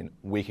our opinion,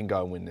 we can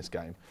go and win this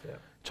game. Yeah.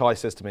 Charlie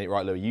says to me,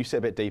 right, Louis, you sit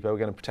a bit deeper. We're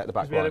going to protect the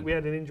back line. We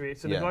had an injury.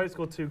 So the guy who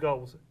scored 2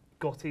 goals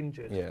got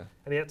injured. Yeah.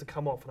 And he had to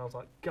come off, and I was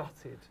like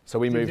gutted. So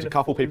we moved a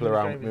couple people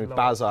around. We moved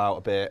Baz out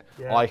a bit.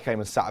 Yeah. I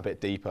came and sat a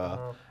bit deeper,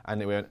 and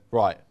then we went,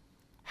 right,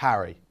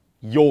 Harry,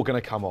 you're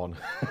going to come on.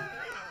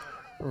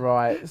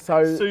 Right,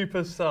 so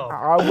super sub.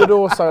 I would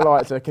also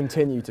like to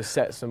continue to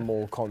set some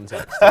more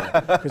context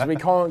because we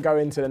can't go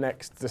into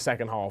the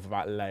second half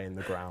without laying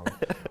the ground,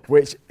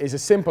 which is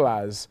as simple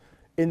as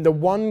in the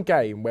one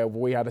game where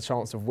we had a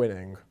chance of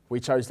winning, we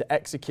chose to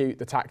execute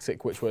the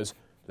tactic which was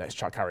let's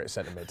chuck Harry at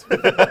centre mid.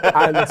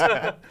 And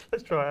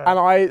let's try it. And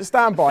I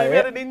stand by it. We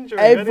had an injury.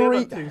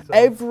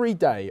 Every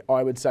day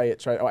I would say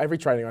every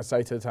training I'd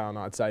say to the town,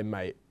 I'd say,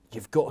 mate,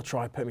 you've got to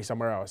try and put me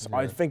somewhere else. Yeah.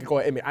 I think I got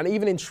it in me. And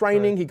even in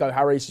training, he'd go,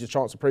 Harry, this is your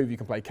chance to prove you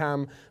can play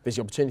cam. There's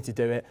your opportunity to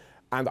do it.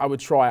 And I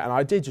would try it. And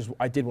I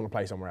did want to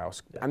play somewhere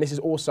else. Yeah. And this is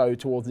also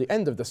towards the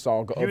end of the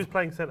saga. He was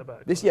playing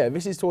centre-back. This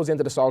is towards the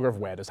end of the saga of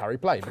where does Harry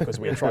play? Because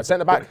we had tried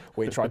centre-back,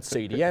 we had tried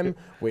CDM,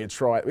 we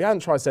hadn't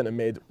tried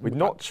centre-mid. We'd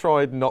not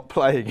tried not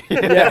playing.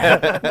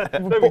 Yeah.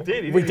 No, we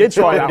did. We did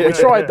try that. We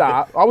tried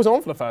that. I was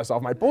on for the first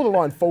half, mate.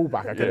 Borderline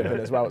fullback I could have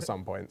been as well at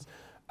some points.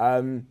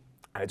 And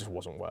it just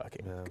wasn't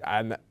working. Yeah.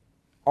 And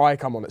I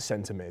come on at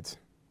centre mid.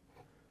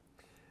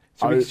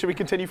 Should we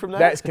continue from there?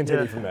 Let's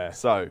continue from there.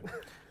 So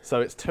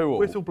it's 2-2.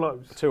 Whistle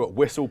blows. 2-2.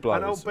 Whistle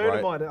blows. And bear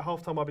in mind, at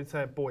half time I've been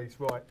saying, boys,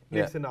 right,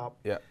 listen up.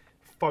 Yeah.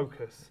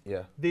 Focus.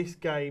 Yeah. This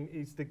game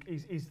is the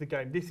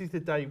game. This is the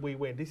day we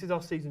win. This is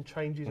our season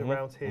changes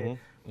around here.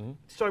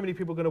 So many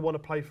people are going to want to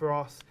play for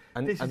us.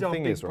 And this is our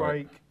big break.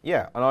 Right,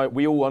 yeah, and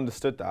we all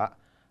understood that.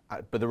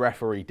 But the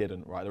referee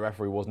didn't, right? The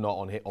referee was not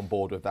on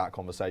board with that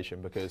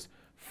conversation because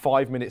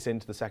 5 minutes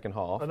into the second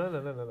half... Oh,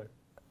 no.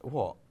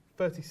 What?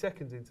 30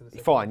 seconds into the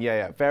second half.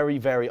 Yeah. Very,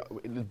 very...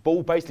 The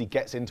ball basically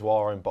gets into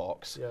our own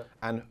box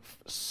and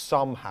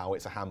somehow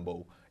it's a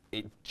handball.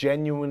 It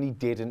genuinely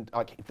didn't...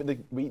 Like,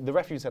 the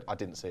referee said, I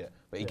didn't see it,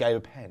 but he gave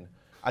a pen,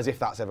 as if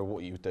that's ever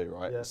what you would do,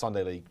 right? Yeah.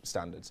 Sunday League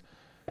standards.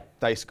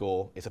 They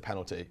score, it's a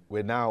penalty.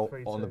 We're now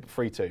on the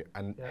 3-2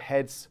 and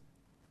heads...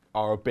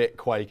 are a bit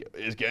quaky.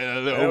 It's getting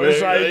a little bit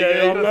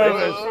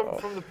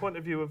from the point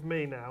of view of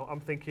me now,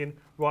 I'm thinking,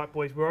 right,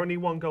 boys, we're only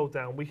 1 goal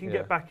down. We can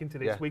get back into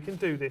this. We can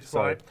do this,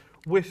 right?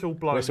 Whistle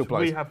blows.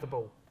 We have the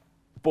ball.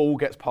 Ball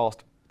gets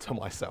past to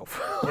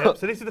myself. Yeah,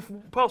 so this is the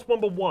pass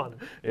number 1.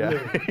 Yeah.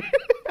 Louis.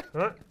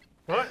 Right?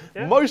 Right?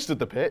 Yeah. Most of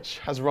the pitch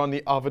has run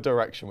the other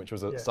direction, which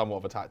was somewhat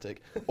of a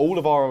tactic. All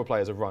of our other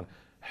players have run.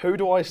 Who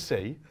do I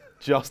see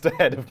just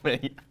ahead of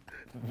me?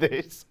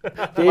 This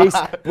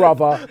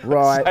brother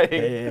right saying,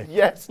 here.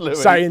 Yes,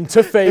 Louis. Saying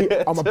to feet,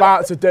 I'm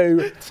about to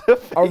do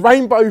a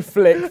rainbow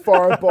flick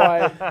followed by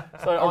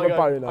I a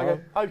boner.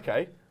 go,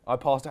 okay, I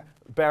passed it.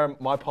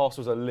 My pass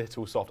was a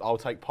little soft. I'll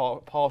take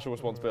partial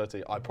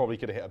responsibility. I probably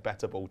could have hit a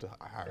better ball to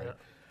Harry. Yeah.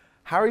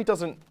 Harry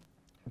doesn't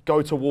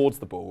go towards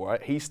the ball,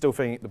 right? He's still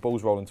thinking the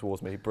ball's rolling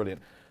towards me.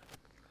 Brilliant.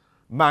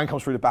 Man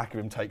comes through the back of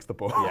him, takes the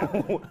ball.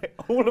 Yeah.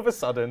 All of a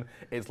sudden,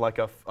 it's like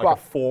a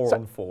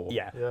 4-on-4.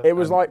 Yeah. It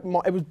was like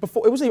it was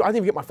before. It wasn't even, I didn't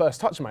even get my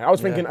first touch, mate. I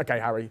was thinking, okay,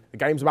 Harry, the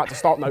game's about to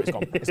start. No, it's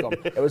gone. It's gone.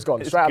 It was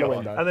gone. Straight out the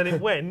window. And then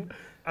it went,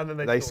 and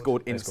then they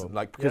scored instantly.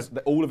 Like because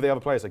all of the other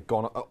players had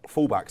gone.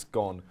 Fullbacks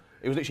gone.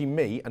 It was literally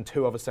me and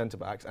 2 other centre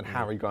backs and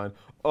Harry going,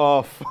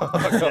 oh fuck.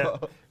 Yeah.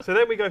 So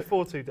then we go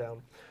 4-2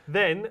 down.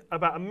 Then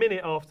about a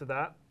minute after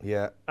that,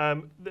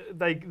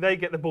 they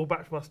get the ball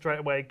back from us straight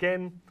away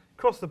again.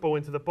 Cross the ball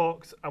into the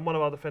box, and one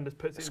of our defenders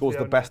puts it. Scores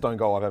the best own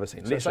goal I've ever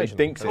seen. Literally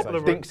dinks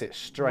it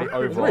straight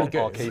over really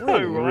our keeper.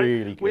 So, right,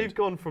 really good. We've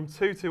gone from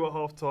 2-2 at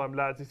half time,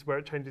 lads. This is where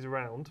it changes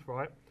around,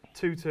 right?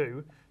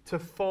 2-2 to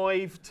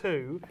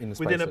 5-2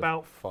 within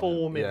about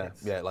 4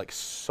 minutes. Yeah, like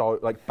so,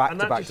 like back and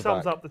to that back just to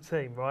back. sums up the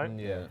team, right?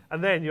 Yeah.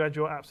 And then you had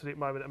your absolute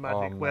moment of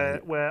magic,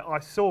 where I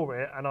saw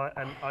it and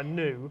I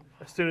knew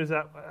as soon as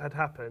that had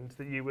happened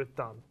that you were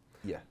done.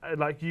 Yeah.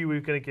 Like you were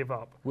going to give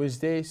up. Was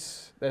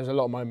this? There was a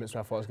lot of moments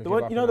where I thought I was going to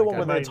give up. You know the one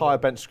where the entire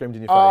bench screamed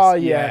in your face? Oh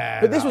yeah.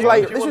 But this was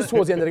late. This was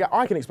towards the end of the game.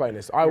 I can explain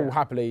this. I will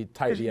happily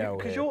take the L.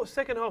 Because your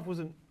second half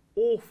wasn't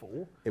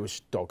awful. It was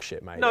dog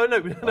shit, mate. No, all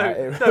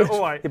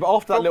right. Yeah, but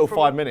after that little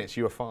 5 minutes,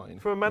 you were fine.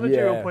 From a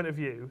managerial point of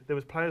view, there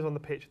was players on the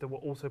pitch that were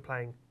also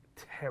playing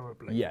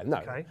terribly. Yeah, no.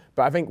 Okay?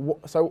 But I think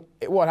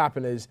what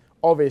happened is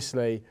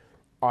obviously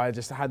I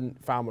just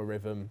hadn't found my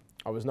rhythm.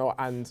 I was not,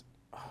 and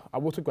I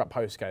will talk about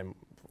post game,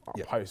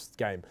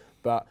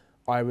 but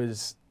I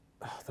was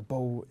the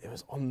ball. It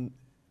was on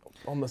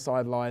the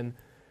sideline.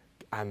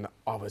 And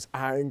I was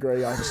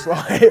angry. I was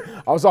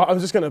like, I'm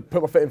just going to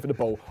put my foot in for the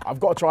ball. I've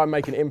got to try and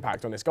make an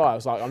impact on this guy. I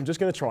was like, I'm just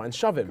going to try and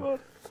shove him. God.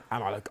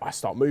 And I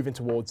start moving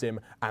towards him,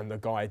 and the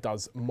guy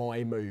does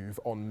my move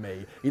on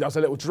me. He does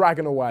a little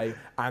dragon away,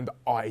 and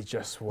I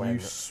just went.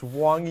 You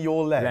swung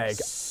your leg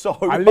so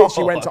I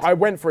literally hard. I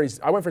went for his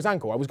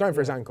ankle. I was going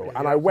for his ankle,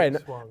 and I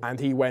went, and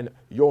he went,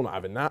 you're not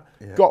having that.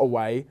 Yeah. Got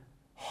away,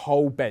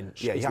 whole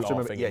bench. Yeah, you have to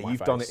remember. Yeah,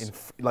 you've done it in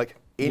like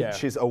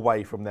inches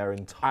away from their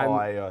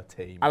entire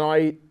team. And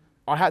I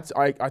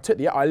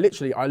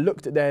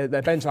looked at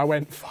their bench and I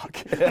went, fuck.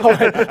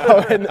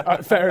 I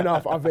went, fair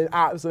enough, I've been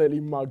absolutely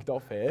mugged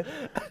off here.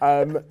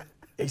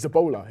 He's a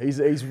bowler,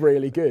 he's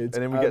really good.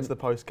 And then we get to the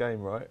post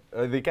game, right?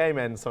 The game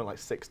ends something like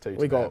 6-2.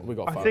 We got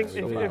I think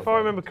if I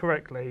remember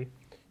correctly,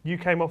 you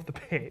came off the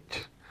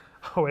pitch.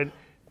 I went,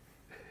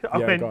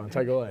 go on,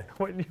 take it away.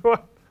 I went, you're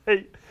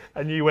right,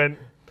 and you went,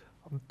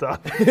 I'm done.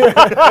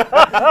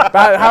 That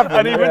happened.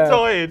 And he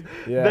retired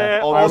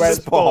there on the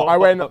spot.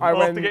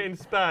 After getting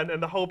spanned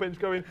and the whole bench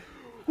going,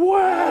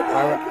 what?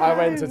 I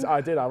went to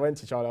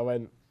Charlie. I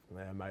went,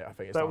 yeah, mate. I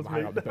think it's time to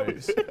hang up the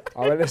boots.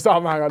 I went, it's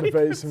time to hang up the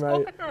boots,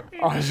 mate.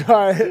 I was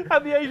like,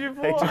 at the age of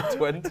what?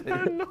 20.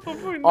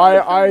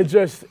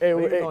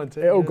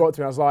 It all got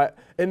to me. I was like,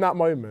 in that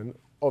moment,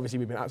 obviously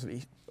we've been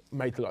absolutely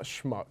made to look like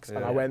schmucks,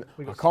 and I went,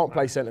 I can't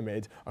play centre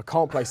mid, I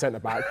can't play centre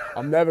back,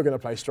 I'm never going to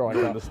play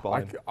striker. Not in the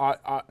spine.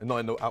 Not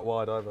in the out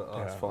wide either.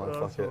 Oh, it's fine,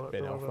 fuck it.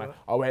 Been off, mate.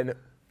 I went,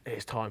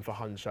 it's time for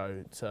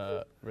Huncho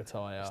to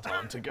retire. It's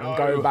time to go. And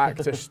go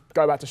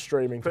back to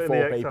streaming for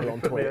 4 people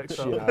on Twitch.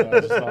 You know, I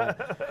was just like,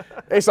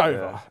 it's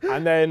over.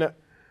 And then,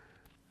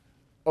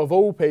 of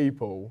all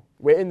people,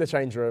 we're in the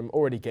change room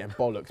already getting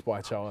bollocked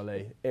by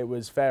Charlie. It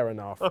was fair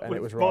enough, and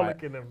it was right.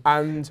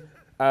 And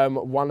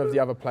one of the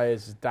other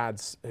players'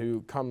 dads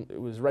who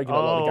was regular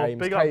a lot of the games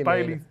big came up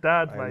Bailey's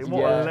dad, mate.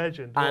 What a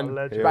legend. What a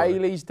legend.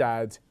 Bailey's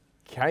dad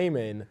came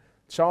in.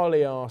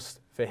 Charlie asked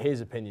for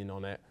his opinion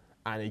on it,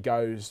 and he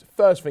goes,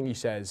 first thing he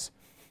says,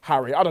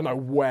 Harry, I don't know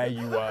where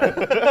you were.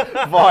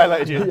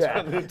 Violated you.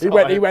 Yeah.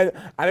 He went,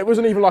 and it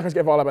wasn't even like I was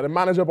getting violated by the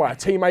manager, by a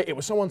teammate. It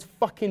was someone's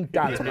fucking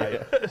dad, mate.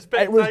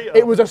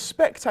 It was a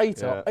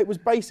spectator. Yeah. It was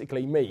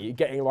basically me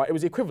getting it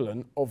was the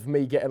equivalent of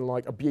me getting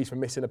abuse for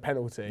missing a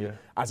penalty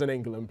as an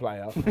England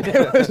player.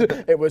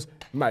 it was,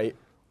 mate,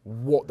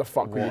 what the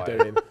fuck were you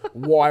doing?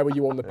 Why were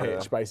you on the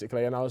pitch,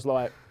 basically? And I was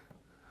like,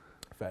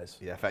 Fez.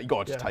 Yeah, fair. You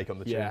got to just take on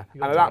the chin. Yeah.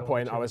 And at that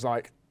point, I was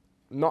like,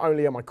 not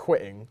only am I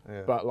quitting,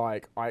 but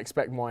I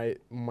expect my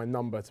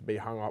number to be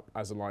hung up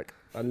as a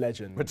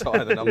legend.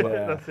 Retire the number.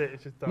 Yeah. That's it.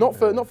 It's just done.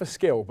 Not for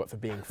skill, but for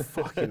being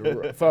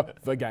fucking for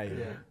the game.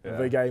 Yeah.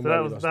 The game. So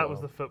that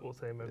was the football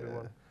team,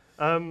 everyone.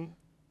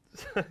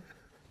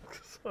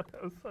 Sorry,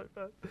 that was so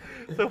bad.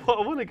 So what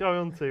I want to go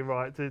on to,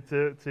 right,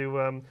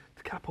 to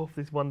cap off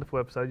this wonderful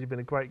episode, you've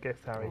been a great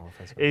guest, Harry,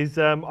 is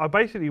I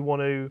basically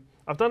want to.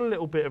 I've done a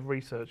little bit of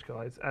research,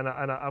 guys, and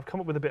I've come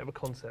up with a bit of a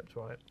concept,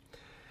 right.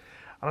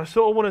 And I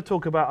sort of want to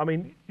talk about, I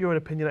mean, you're an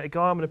opinionated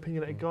guy, I'm an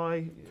opinionated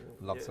guy.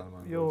 Love to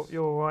sound You're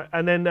all right.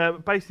 And then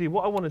basically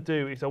what I want to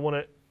do is I want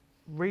to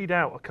read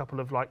out a couple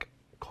of like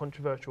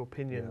controversial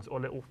opinions or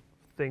little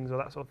things or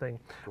that sort of thing.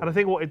 Cool. And I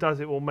think what it does,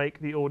 it will make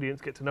the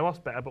audience get to know us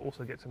better, but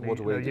also get to know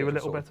you a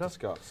little better.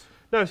 Discuss?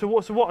 No, so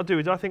what I'll do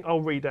is I think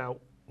I'll read out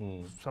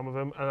some of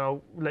them, and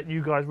I'll let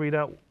you guys read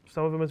out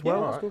some of them as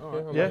well.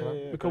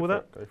 We're cool with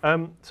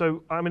that?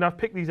 So, I mean, I've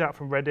picked these out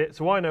from Reddit,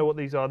 so I know what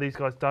these are. These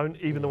guys don't,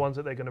 even the ones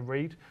that they're going to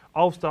read.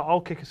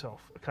 I'll kick us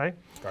off, okay?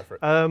 Go for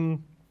it.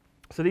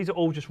 So these are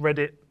all just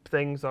Reddit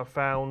things I've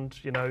found,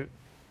 you know.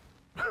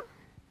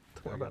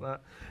 Don't worry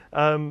about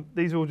that.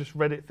 These are all just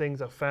Reddit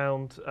things I've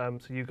found, so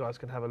you guys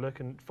can have a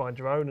look and find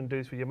your own and do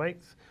this with your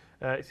mates.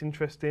 It's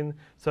interesting.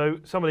 So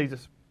some of these are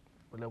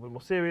a little bit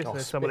more serious,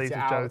 and some of these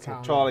are joking.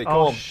 Charlie, come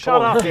on.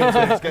 Shut up.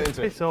 Let's get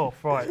into it. Piss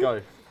off, right.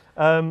 Let's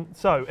go.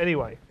 So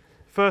anyway,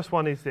 first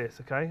one is this,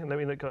 okay? And let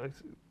me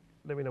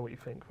know what you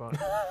think, right?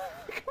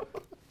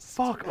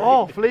 Fuck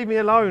off, leave me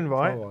alone,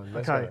 right?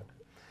 Okay.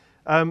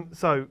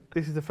 So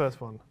this is the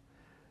first one.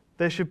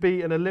 There should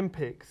be an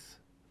Olympics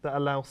that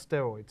allows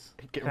steroids.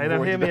 Okay,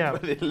 now hear me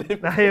out.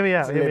 Now hear me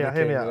out.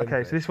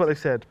 Okay, so this is what they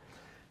said.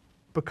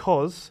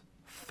 Because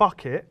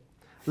fuck it,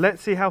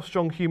 let's see how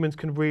strong humans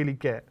can really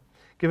get.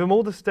 Give them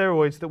all the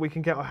steroids that we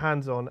can get our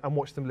hands on and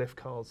watch them lift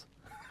cars.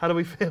 How do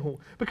we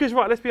feel? Because,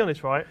 right, let's be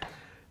honest, right?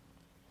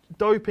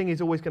 Doping is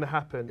always going to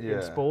happen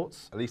in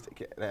sports. At least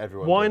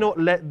everyone. Why not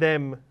let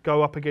them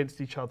go up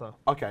against each other?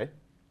 Okay,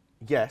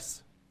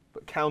 yes,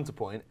 but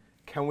counterpoint,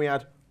 can we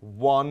add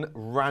one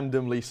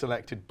randomly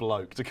selected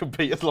bloke to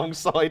compete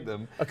alongside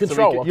them? A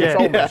control measure.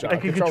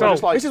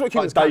 Just like, this is what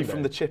like Dave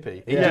from the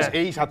Chippy.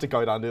 He's had to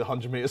go down and do the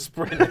 100-metre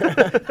sprint.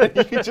 And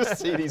you can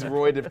just see these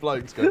roided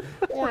blokes go,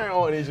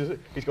 wow, and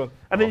he's gone.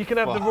 And then you can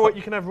have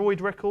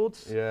roid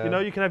records. Yeah. You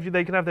know,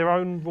 they can have their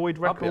own roid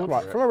records.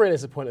 Right, from a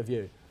realistic point of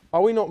view,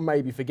 are we not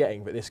maybe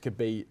forgetting that this could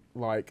be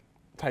like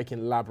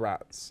taking lab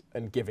rats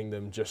and giving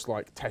them just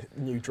like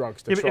new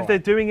drugs to try? But if they're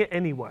doing it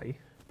anyway.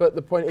 But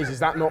the point is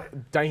that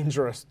not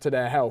dangerous to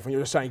their health? And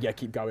you're just saying, yeah,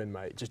 keep going,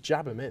 mate. Just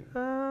jab them in.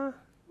 Yeah,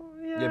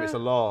 but it's a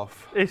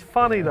laugh. It's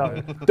funny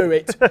though. Do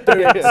it.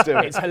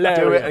 It's hilarious.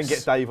 Do it and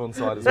get Dave on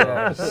side as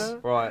well.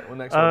 Right, well,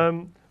 next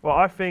one. Well,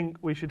 I think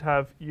we should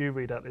have you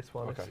read out this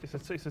one. Okay.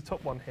 It's a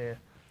top one here.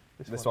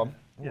 This one?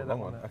 Yeah, that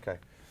one. Okay.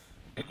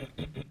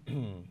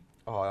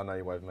 Oh, I know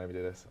you won't maybe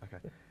do this.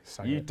 Okay.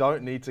 Say You it.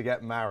 don't need to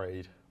get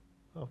married.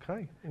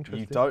 Okay, interesting.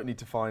 You don't need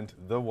to find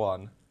the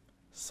one,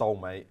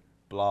 soulmate,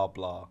 blah,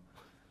 blah.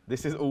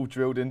 This is all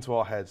drilled into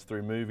our heads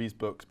through movies,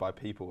 books, by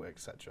people,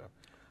 etc.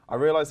 I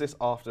realised this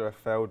after a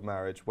failed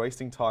marriage,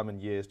 wasting time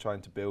and years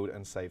trying to build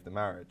and save the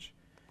marriage.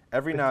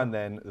 Every now and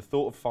then, the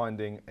thought of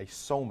finding a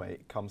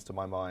soulmate comes to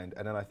my mind,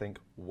 and then I think,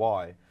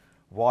 why?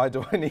 Why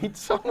do I need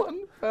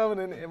someone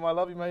permanent in my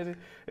lovely Maisie?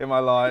 In my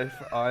life,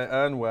 I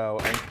earn well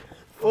and...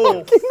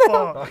 Oh,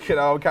 fuck.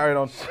 I'm carrying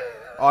on.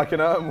 I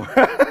can earn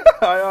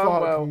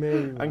well,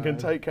 and can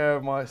take care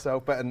of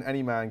myself better than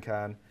any man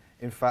can.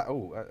 In fact,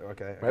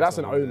 okay. Mate, that's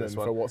an omen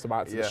for what's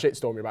about to, the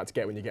shitstorm you're about to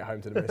get when you get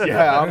home to the missus.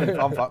 Yeah,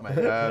 I'm fucked, mate.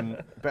 Better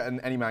than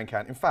any man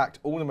can. In fact,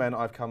 all the men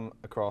I've come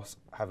across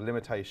have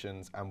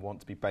limitations and want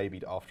to be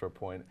babied after a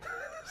point.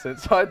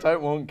 Since I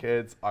don't want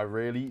kids, I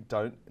really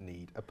don't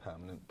need a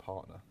permanent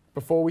partner.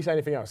 Before we say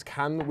anything else,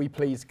 can we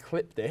please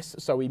clip this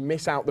so we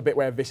miss out the bit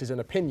where this is an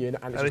opinion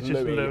and it's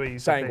just Louis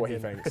saying what he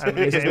thinks. And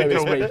this is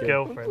Louis'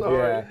 girlfriend.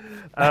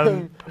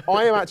 Yeah.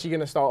 I am actually going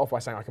to start off by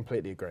saying I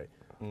completely agree.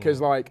 Because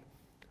like,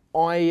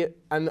 I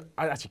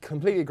actually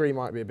completely agree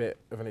might be a bit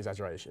of an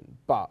exaggeration,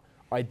 but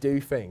I do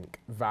think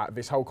that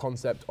this whole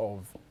concept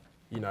of,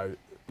 you know,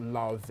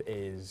 love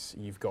is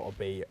you've got to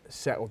be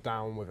settled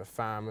down with a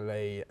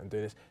family and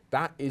do this,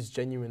 that is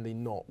genuinely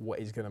not what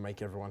is going to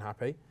make everyone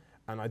happy.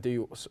 And I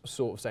do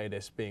sort of say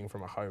this being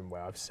from a home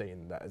where I've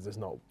seen that it's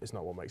not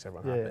what makes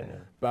everyone happy. Yeah.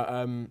 But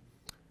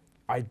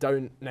I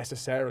don't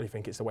necessarily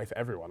think it's the way for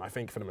everyone. I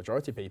think for the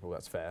majority of people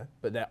that's fair,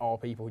 but there are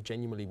people who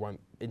genuinely won't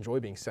enjoy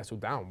being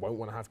settled down, won't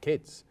want to have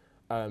kids.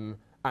 And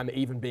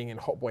even being in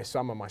hot boy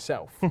summer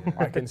myself,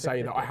 I can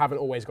say that I haven't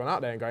always gone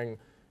out there and going,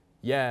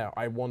 yeah,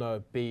 I want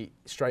to be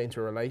straight into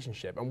a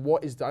relationship. And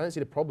I don't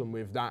see the problem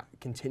with that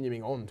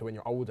continuing on to when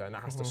you're older, and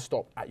that has to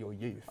stop at your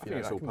youth. I think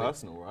it's all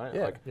personal, right?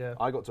 Yeah. Like,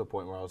 I got to a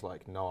point where I was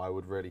like, no, I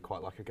would really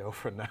quite like a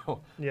girlfriend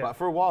now. Yeah. But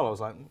for a while, I was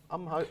like,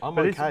 I'm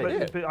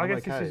okay. But I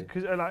guess this is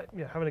because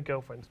having a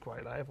girlfriend's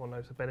great. Like everyone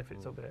knows the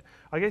benefits of it.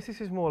 I guess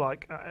this is more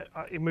like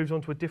it moves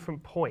on to a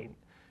different point.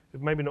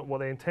 Maybe not what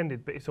they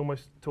intended, but it's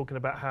almost talking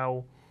about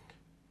how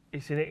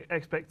it's an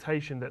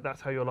expectation that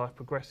that's how your life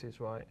progresses,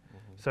 right?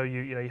 So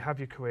you have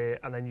your career,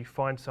 and then you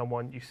find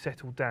someone, you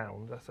settle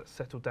down. That's that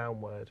settle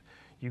down word.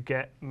 You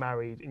get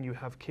married, and you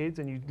have kids,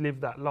 and you live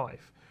that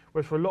life.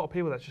 Whereas for a lot of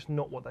people, that's just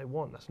not what they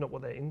want. That's not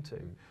what they're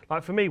into.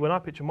 Like for me, when I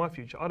picture my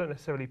future, I don't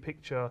necessarily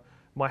picture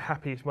my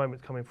happiest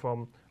moments coming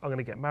from I'm going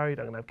to get married,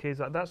 I'm going to have kids.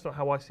 Like that's not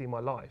how I see my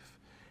life.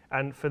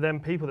 And for them,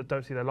 people that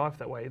don't see their life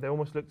that way, they're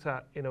almost looked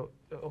at in a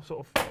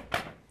sort of.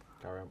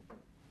 Carry on.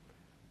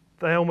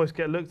 They almost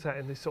get looked at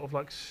in this sort of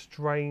like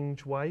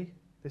strange way.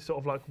 this sort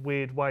of like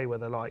weird way where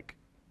they're like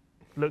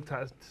looked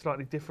at as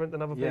slightly different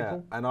than other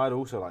people. And I'd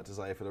also like to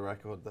say for the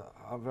record that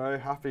I'm very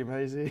happy,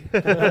 Maisie.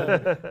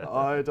 I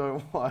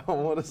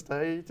want to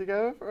stay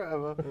together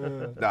forever.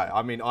 No,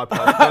 I mean, I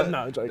personally, No,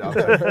 I'm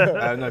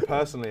joking. no,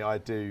 personally, I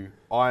do.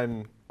 I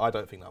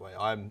don't think that way.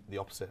 I'm the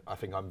opposite. I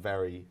think I'm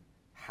very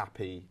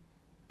happy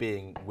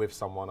being with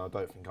someone. I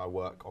don't think I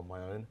work on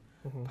my own,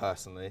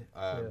 personally.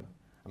 I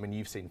mean,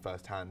 you've seen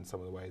firsthand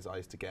some of the ways I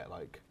used to get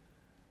like.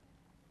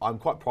 I'm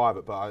quite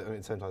private, but at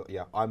the same time,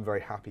 yeah, I'm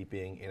very happy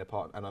being in a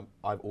partner, and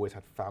I've always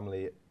had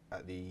family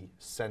at the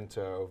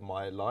centre of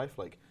my life.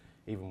 Like,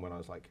 even when I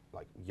was like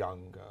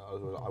younger,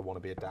 I want to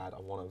be a dad.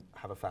 I want to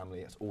have a family.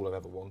 It's all I've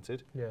ever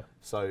wanted. Yeah.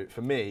 So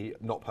for me,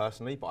 not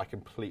personally, but I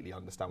completely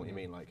understand what you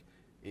mean. Like,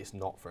 it's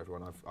not for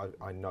everyone.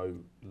 I know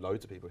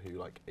loads of people who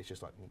like it's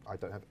just like I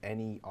don't have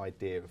any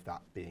idea of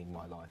that being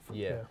my life.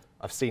 Yeah.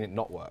 I've seen it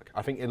not work.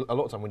 I think a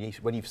lot of time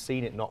when you've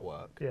seen it not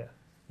work. Yeah.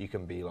 You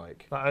can be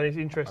like, and it's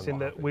interesting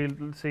that happy.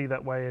 we'll see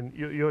that way. And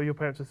your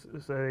parents are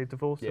they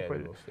divorced? Yeah,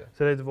 divorced, yeah.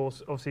 So they're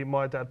divorced. Obviously,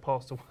 my dad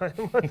passed away.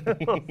 My dad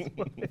passed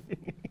away.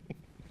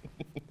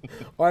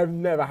 I've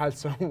never had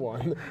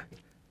someone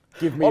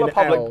give me on an a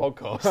public L.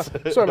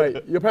 podcast. Sorry,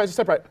 mate, your parents are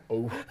separate.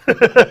 Oh,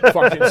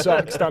 fucking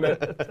sucks, done it.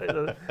 Take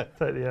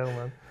the L,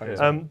 man.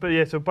 Yeah. But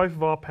yeah, so both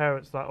of our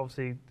parents, like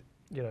obviously,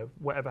 you know,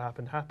 whatever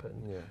happened,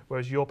 happened. Yeah.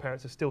 Whereas your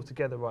parents are still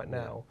together right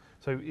now.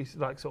 So it's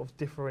like sort of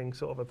differing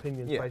sort of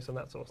opinions based on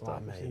that sort of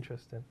stuff. It's mate.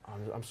 interesting.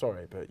 I'm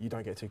sorry, but you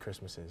don't get 2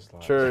 Christmases.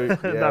 Like. True. Yeah,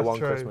 That's one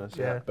true. Christmas.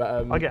 Yeah.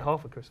 But I get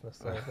half a Christmas,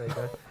 so there you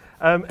go.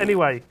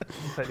 Anyway,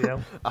 take the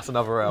L. That's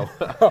another L.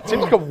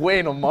 Seems like a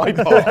win on my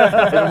part.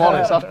 If I'm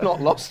honest, I've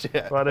not lost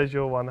yet. Right, there's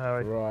your one,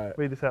 Harry. Right.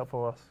 Read this out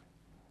for us.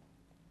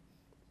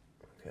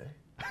 Okay.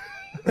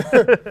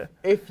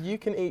 If you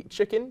can eat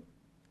chicken,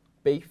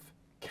 beef,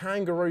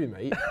 kangaroo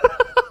meat,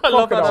 I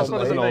love that. That's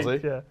crocodile what an meat,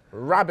 it's yeah.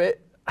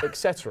 rabbit,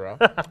 etc.,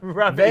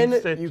 Rabbit, then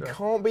etc. you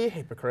can't be a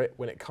hypocrite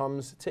when it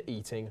comes to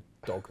eating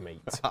dog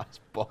meat. That's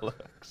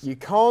bollocks. You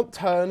can't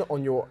turn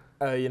on your,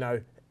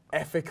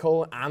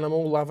 ethical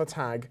animal lover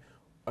tag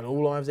and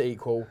all lives are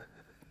equal.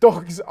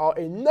 Dogs are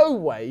in no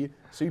way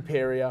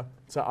superior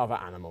to other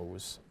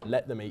animals.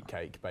 Let them eat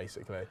cake,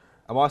 basically.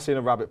 Am I seeing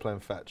a rabbit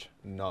playing fetch?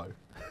 No.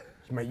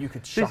 Mate, you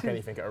could chuck is-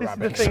 anything at a this is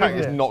the rabbit. thing, Exactly, isn't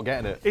it's it? not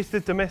getting it. It's the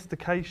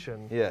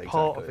domestication Yeah,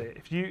 part of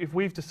exactly. it. If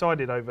we've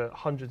decided over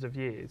hundreds of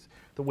years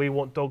that we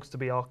want dogs to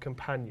be our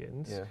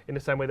companions, Yeah. in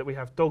the same way that we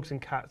have dogs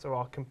and cats are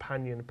our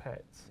companion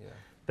pets, Yeah.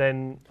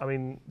 then I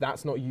mean,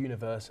 That's not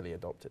universally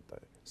adopted, though.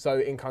 So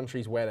in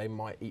countries where they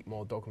might eat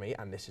more dog meat,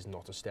 and this is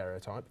not a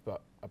stereotype,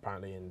 but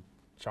apparently in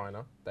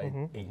China, they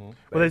eat.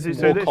 well,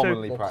 there's More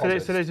commonly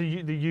practiced. so there's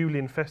the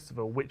Yulin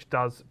festival which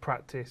does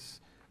practice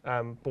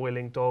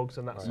boiling dogs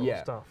and that sort of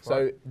stuff.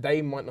 So Right?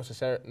 they might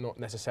not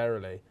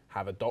necessarily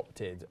have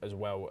adopted as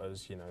well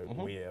as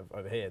we have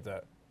over here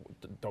that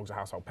dogs are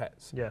household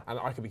pets. Yeah. And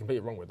I could be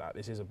completely wrong with that.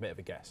 This is a bit of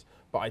a guess,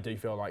 but I do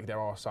feel like there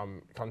are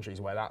some countries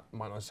where that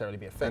might not necessarily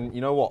be a thing. And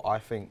you know what? I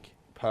think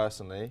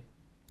personally,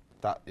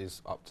 that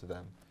is up to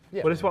them.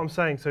 Yeah. Well, that's what I'm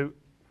saying. So,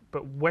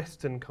 but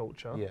Western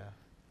culture, Yeah.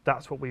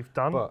 that's what we've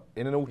done. But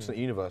in an alternate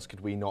universe,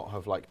 could we not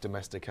have like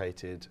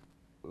domesticated,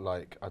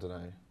 like I don't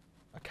know,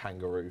 a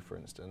kangaroo, for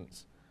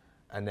instance,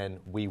 and then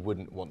we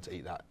wouldn't want to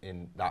eat that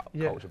in that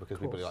Yeah, culture because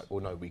of we'd be course. like, well,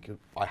 no, we could.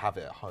 I have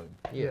it at home.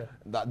 yeah.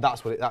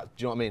 That's what. Do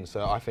you know what I mean?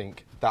 So I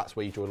think that's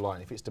where you draw the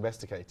line. If it's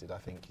domesticated, I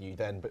think you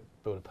then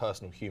build a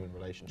personal human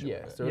relationship. Yeah,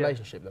 with it's it. the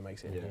relationship that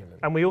makes it Yeah. human.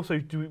 And we also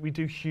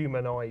do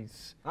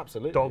humanise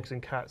Absolutely. dogs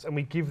and cats, and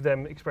we give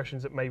them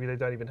expressions that maybe they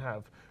don't even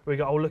have. We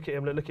go, oh, look at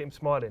him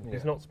smiling. Yeah.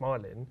 He's not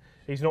smiling.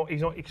 He's not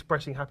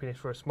expressing happiness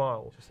for a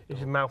smile.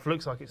 His mouth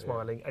looks like it's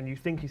smiling, and you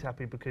think he's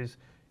happy because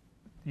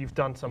you've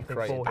done something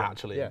created for him.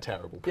 Actually, Yeah.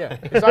 terrible. Yeah,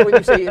 it's like when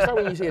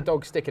you see a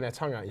dog sticking their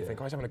tongue out, you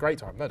think, oh, he's having a great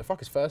time. No, the fuck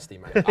is thirsty,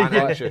 mate. And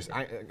anxious.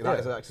 That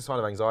is actually a sign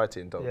of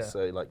anxiety in dogs. Yeah.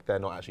 So like they're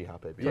not actually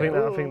happy. I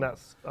think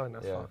that's yeah.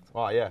 fucked.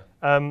 Oh yeah.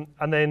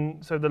 And then,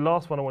 so the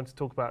last one I wanted to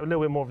talk about, a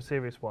little bit more of a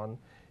serious one,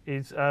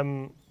 is this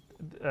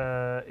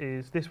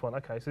one.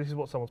 Okay, so this is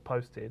what someone's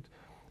posted.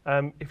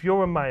 If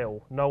you're a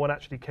male, no one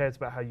actually cares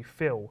about how you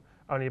feel,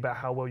 only about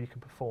how well you can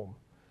perform.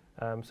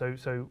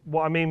 So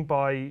what I mean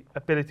by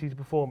ability to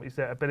perform is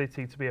their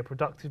ability to be a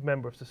productive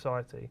member of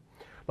society,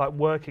 like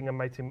working and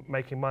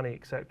making money,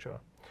 etc.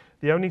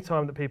 The only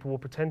time that people will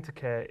pretend to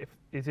care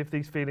is if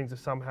these feelings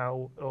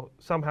are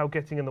somehow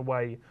getting in the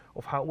way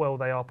of how well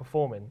they are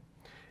performing.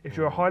 If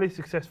you're a highly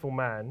successful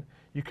man,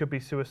 you could be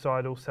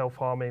suicidal,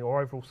 self-harming,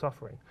 or overall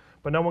suffering.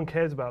 But no one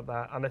cares about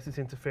that unless it's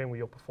interfering with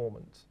your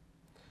performance.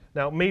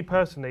 Now, me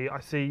personally, I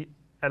see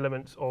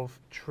elements of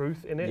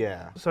truth in it.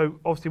 Yeah. So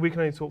obviously we can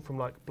only talk from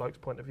like blokes'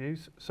 point of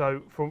views.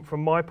 So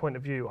from my point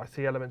of view, I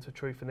see elements of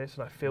truth in this,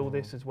 and I feel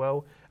this as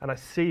well, and I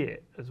see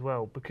it as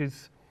well,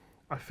 because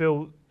I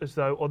feel as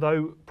though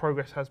although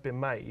progress has been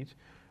made,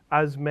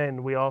 as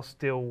men we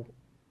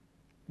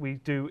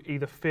do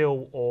either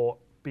feel or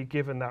be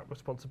given that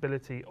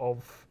responsibility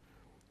of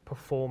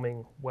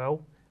performing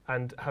well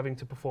and having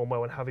to perform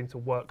well and having to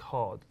work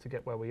hard to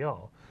get where we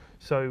are.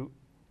 So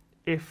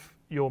if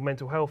your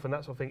mental health and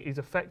that sort of thing is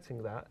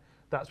affecting that,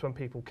 that's when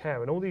people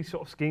care. And all these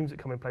sort of schemes that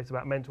come in place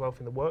about mental health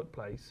in the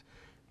workplace,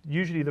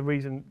 usually the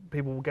reason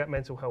people will get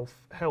mental health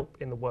help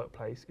in the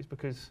workplace is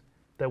because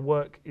their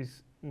work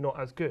is not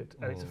as good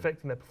and it's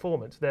affecting their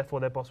performance. Therefore,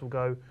 their boss will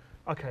go,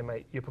 okay,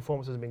 mate, your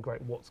performance hasn't been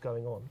great, what's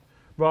going on?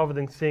 Rather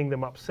than seeing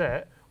them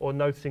upset or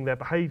noticing their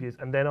behaviours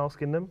and then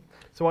asking them.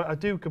 So I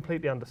do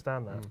completely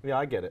understand that. Yeah,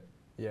 I get it.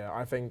 Yeah,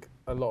 I think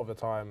a lot of the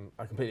time,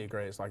 I completely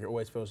agree. It's like it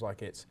always feels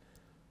like it's,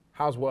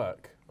 how's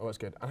work? Oh, it's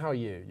good. And how are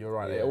you? You're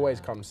right. It always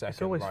comes second.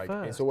 It's always like,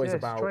 first. It's always yeah,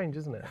 about it's strange,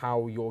 isn't it?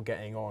 how you're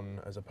getting on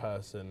as a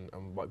person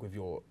and like with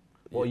your.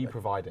 What are you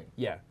providing?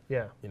 Yeah.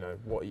 Yeah. You know,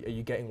 what are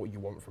you getting? What you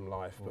want from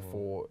life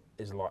before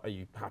is like? Are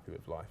you happy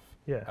with life?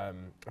 Yeah.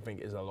 I think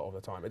it is a lot of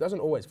the time. It doesn't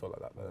always feel like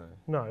that though.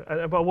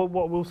 No, but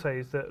what we'll say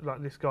is that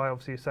like this guy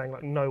obviously is saying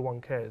like no one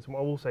cares. And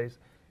what I will say is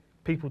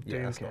people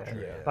do that's not care.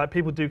 true, Yeah. Like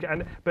people do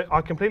care. But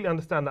I completely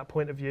understand that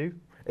point of view.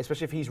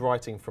 Especially if he's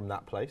writing from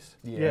that place.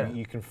 Yeah.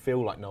 You can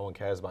feel like no one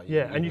cares about you.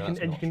 Yeah, and even though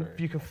that's not true.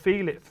 you can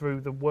feel it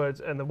through the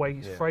words and the way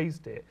he's Yeah.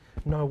 phrased it.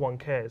 No one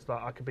cares.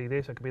 Like I could be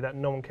this, I could be that.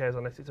 No one cares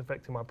unless it's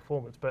affecting my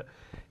performance. But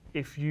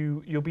if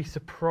you'll be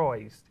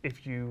surprised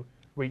if you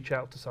reach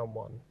out to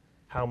someone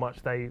how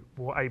much they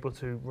were able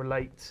to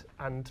relate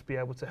and be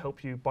able to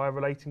help you by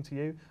relating to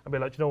you and be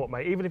like, do you know what,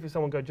 mate? Even if it's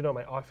someone going, do you know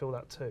what, mate, I feel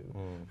that too.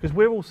 Because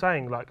we're all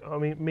saying, like, I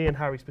mean, me and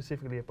Harry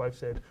specifically have both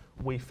said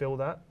we feel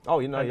that. Oh,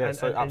 you know, and, yeah, and,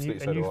 so and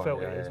absolutely. and you so do I.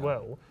 felt Yeah, it as yeah.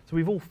 well. So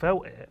we've all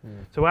felt it.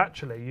 So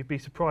actually, you'd be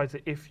surprised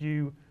that if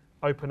you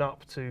open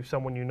up to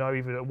someone you know,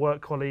 either a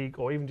work colleague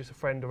or even just a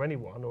friend or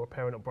anyone, or a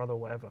parent or brother or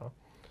whatever,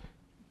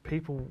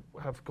 people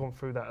have gone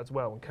through that as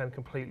well and can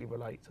completely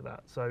relate to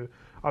that. So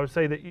I would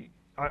say that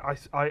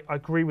I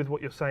agree with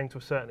what you're saying to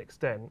a certain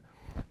extent,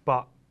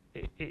 but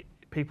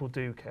people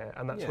do care,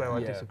 and that's Yeah. where I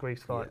Yeah. disagree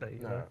slightly. you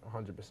No, know?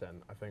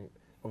 100%. I think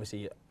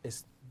obviously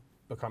it's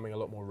becoming a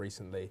lot more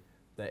recently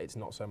that it's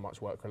not so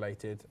much work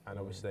related, and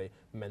obviously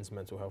men's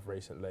mental health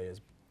recently has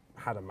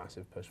had a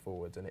massive push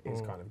forwards, and it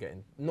is kind of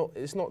getting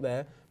it's not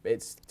there, but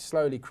it's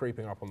slowly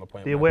creeping up on the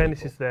point. The where awareness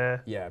people- is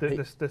there. Yeah, The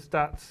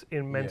stats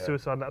in men's Yeah.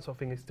 suicide and that sort of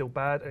thing is still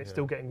bad, and it's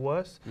still getting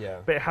worse. Yeah.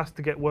 But it has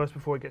to get worse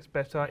before it gets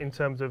better in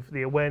terms of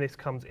the awareness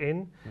comes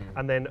in,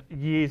 and then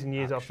years and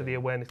years after the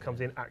awareness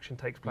comes in, action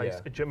takes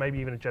place, maybe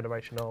even a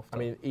generation after. I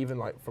mean, even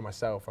like for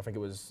myself, I think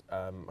it was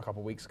a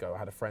couple of weeks ago, I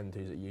had a friend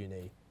who's at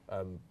uni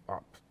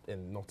up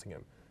in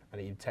Nottingham, and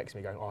he texted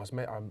me going, oh, I was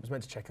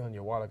meant to check in on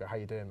you a while ago, how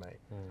you doing, mate?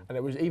 And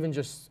it was even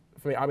just,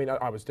 for me, I mean,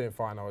 I was doing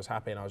fine, I was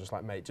happy, and I was just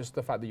like, mate, just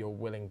the fact that you're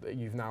willing, that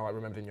you've now like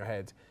remembered in your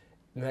head,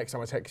 the next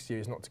time I text you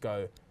is not to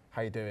go,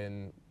 how you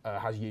doing,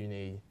 how's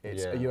uni,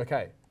 it's, are you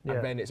okay? Yeah.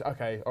 And then it's,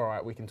 okay, all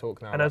right, we can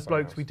talk now. And about as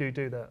something blokes, else. we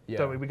do that, Yeah.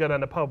 don't we? We go down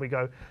the pub, we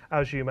go,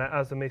 how's you, mate,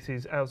 how's the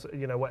missus, how's,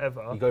 you know,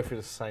 whatever. You go through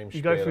the same You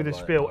spiel. go through the of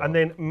like, spiel, oh, and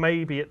then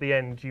maybe at the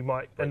end you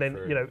might, and then,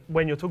 Breakthrough. you know,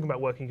 when you're talking about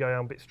work and you go,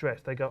 I'm a bit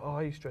stressed, they go, oh,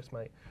 are you stressed,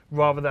 mate?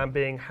 Rather than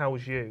being,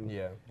 how's you?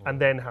 Yeah. And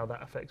then how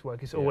that affects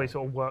work. It's always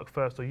sort of work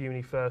first or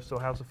uni first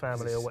or how's the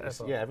family or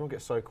whatever. Yeah, everyone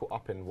gets so caught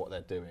up in what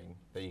they're doing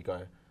that you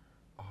go,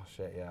 oh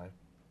shit, yeah,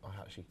 I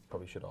actually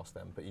probably should ask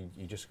them. But you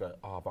just go,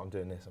 oh, but I'm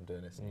doing this.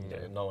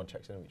 And no one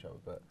checks in with each other.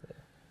 But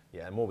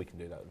yeah, the more we can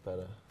do that, the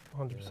better.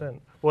 100%.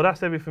 Well,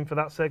 that's everything for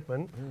that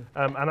segment,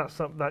 and that's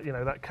something that, you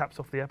know, that caps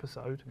off the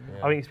episode.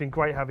 I think it's been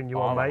great having you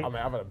on, mate. I've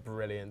had a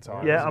brilliant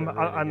time. Yeah, This has been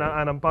really and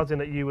good. I'm buzzing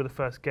that you were the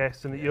first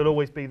guest, and that you'll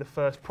always be the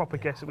first proper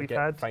guest that we've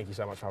had. Thank you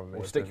so much for having me.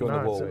 We'll It's stick you been- on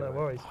the No, wall. no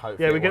worries. Hopefully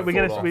Yeah, it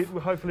won't fall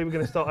off. hopefully we're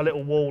going to start a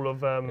little wall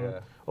of Yeah.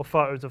 of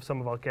photos of some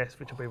of our guests,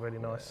 which will be really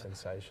nice.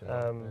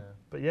 Sensational.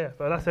 But yeah,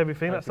 but that's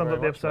everything. That Thank sums you up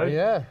the very much, episode. mate.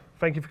 Yeah.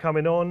 Thank you for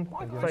coming on.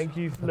 Thank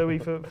you, Louis,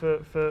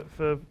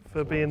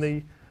 for being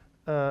the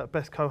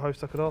best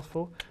co-host I could ask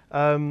for.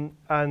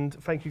 And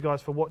thank you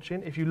guys for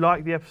watching. If you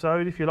like the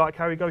episode, if you like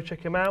Harry, go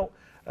check him out.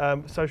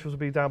 Socials will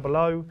be down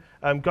below.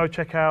 Go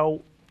check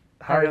out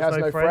Harry has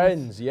no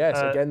friends. Yes,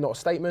 Uh, again, not a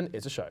statement,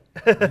 it's a show.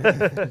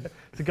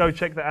 So go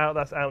check that out.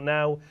 That's out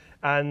now.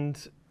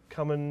 And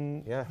come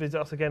and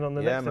visit us again on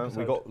the next episode.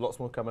 We've got lots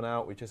more coming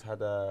out. We just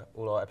had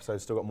all our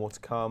episodes, still got more to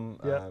come.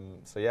 Yeah.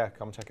 So yeah,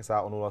 come check us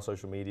out on all our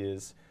social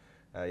medias.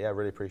 Yeah,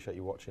 really appreciate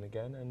you watching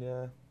again, and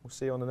we'll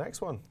see you on the next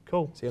one.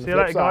 Cool. See you on See the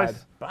you flip later, guys.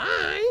 side.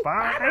 Bye.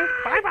 Bye.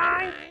 Bye.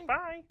 Bye.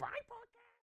 Bye. Bye.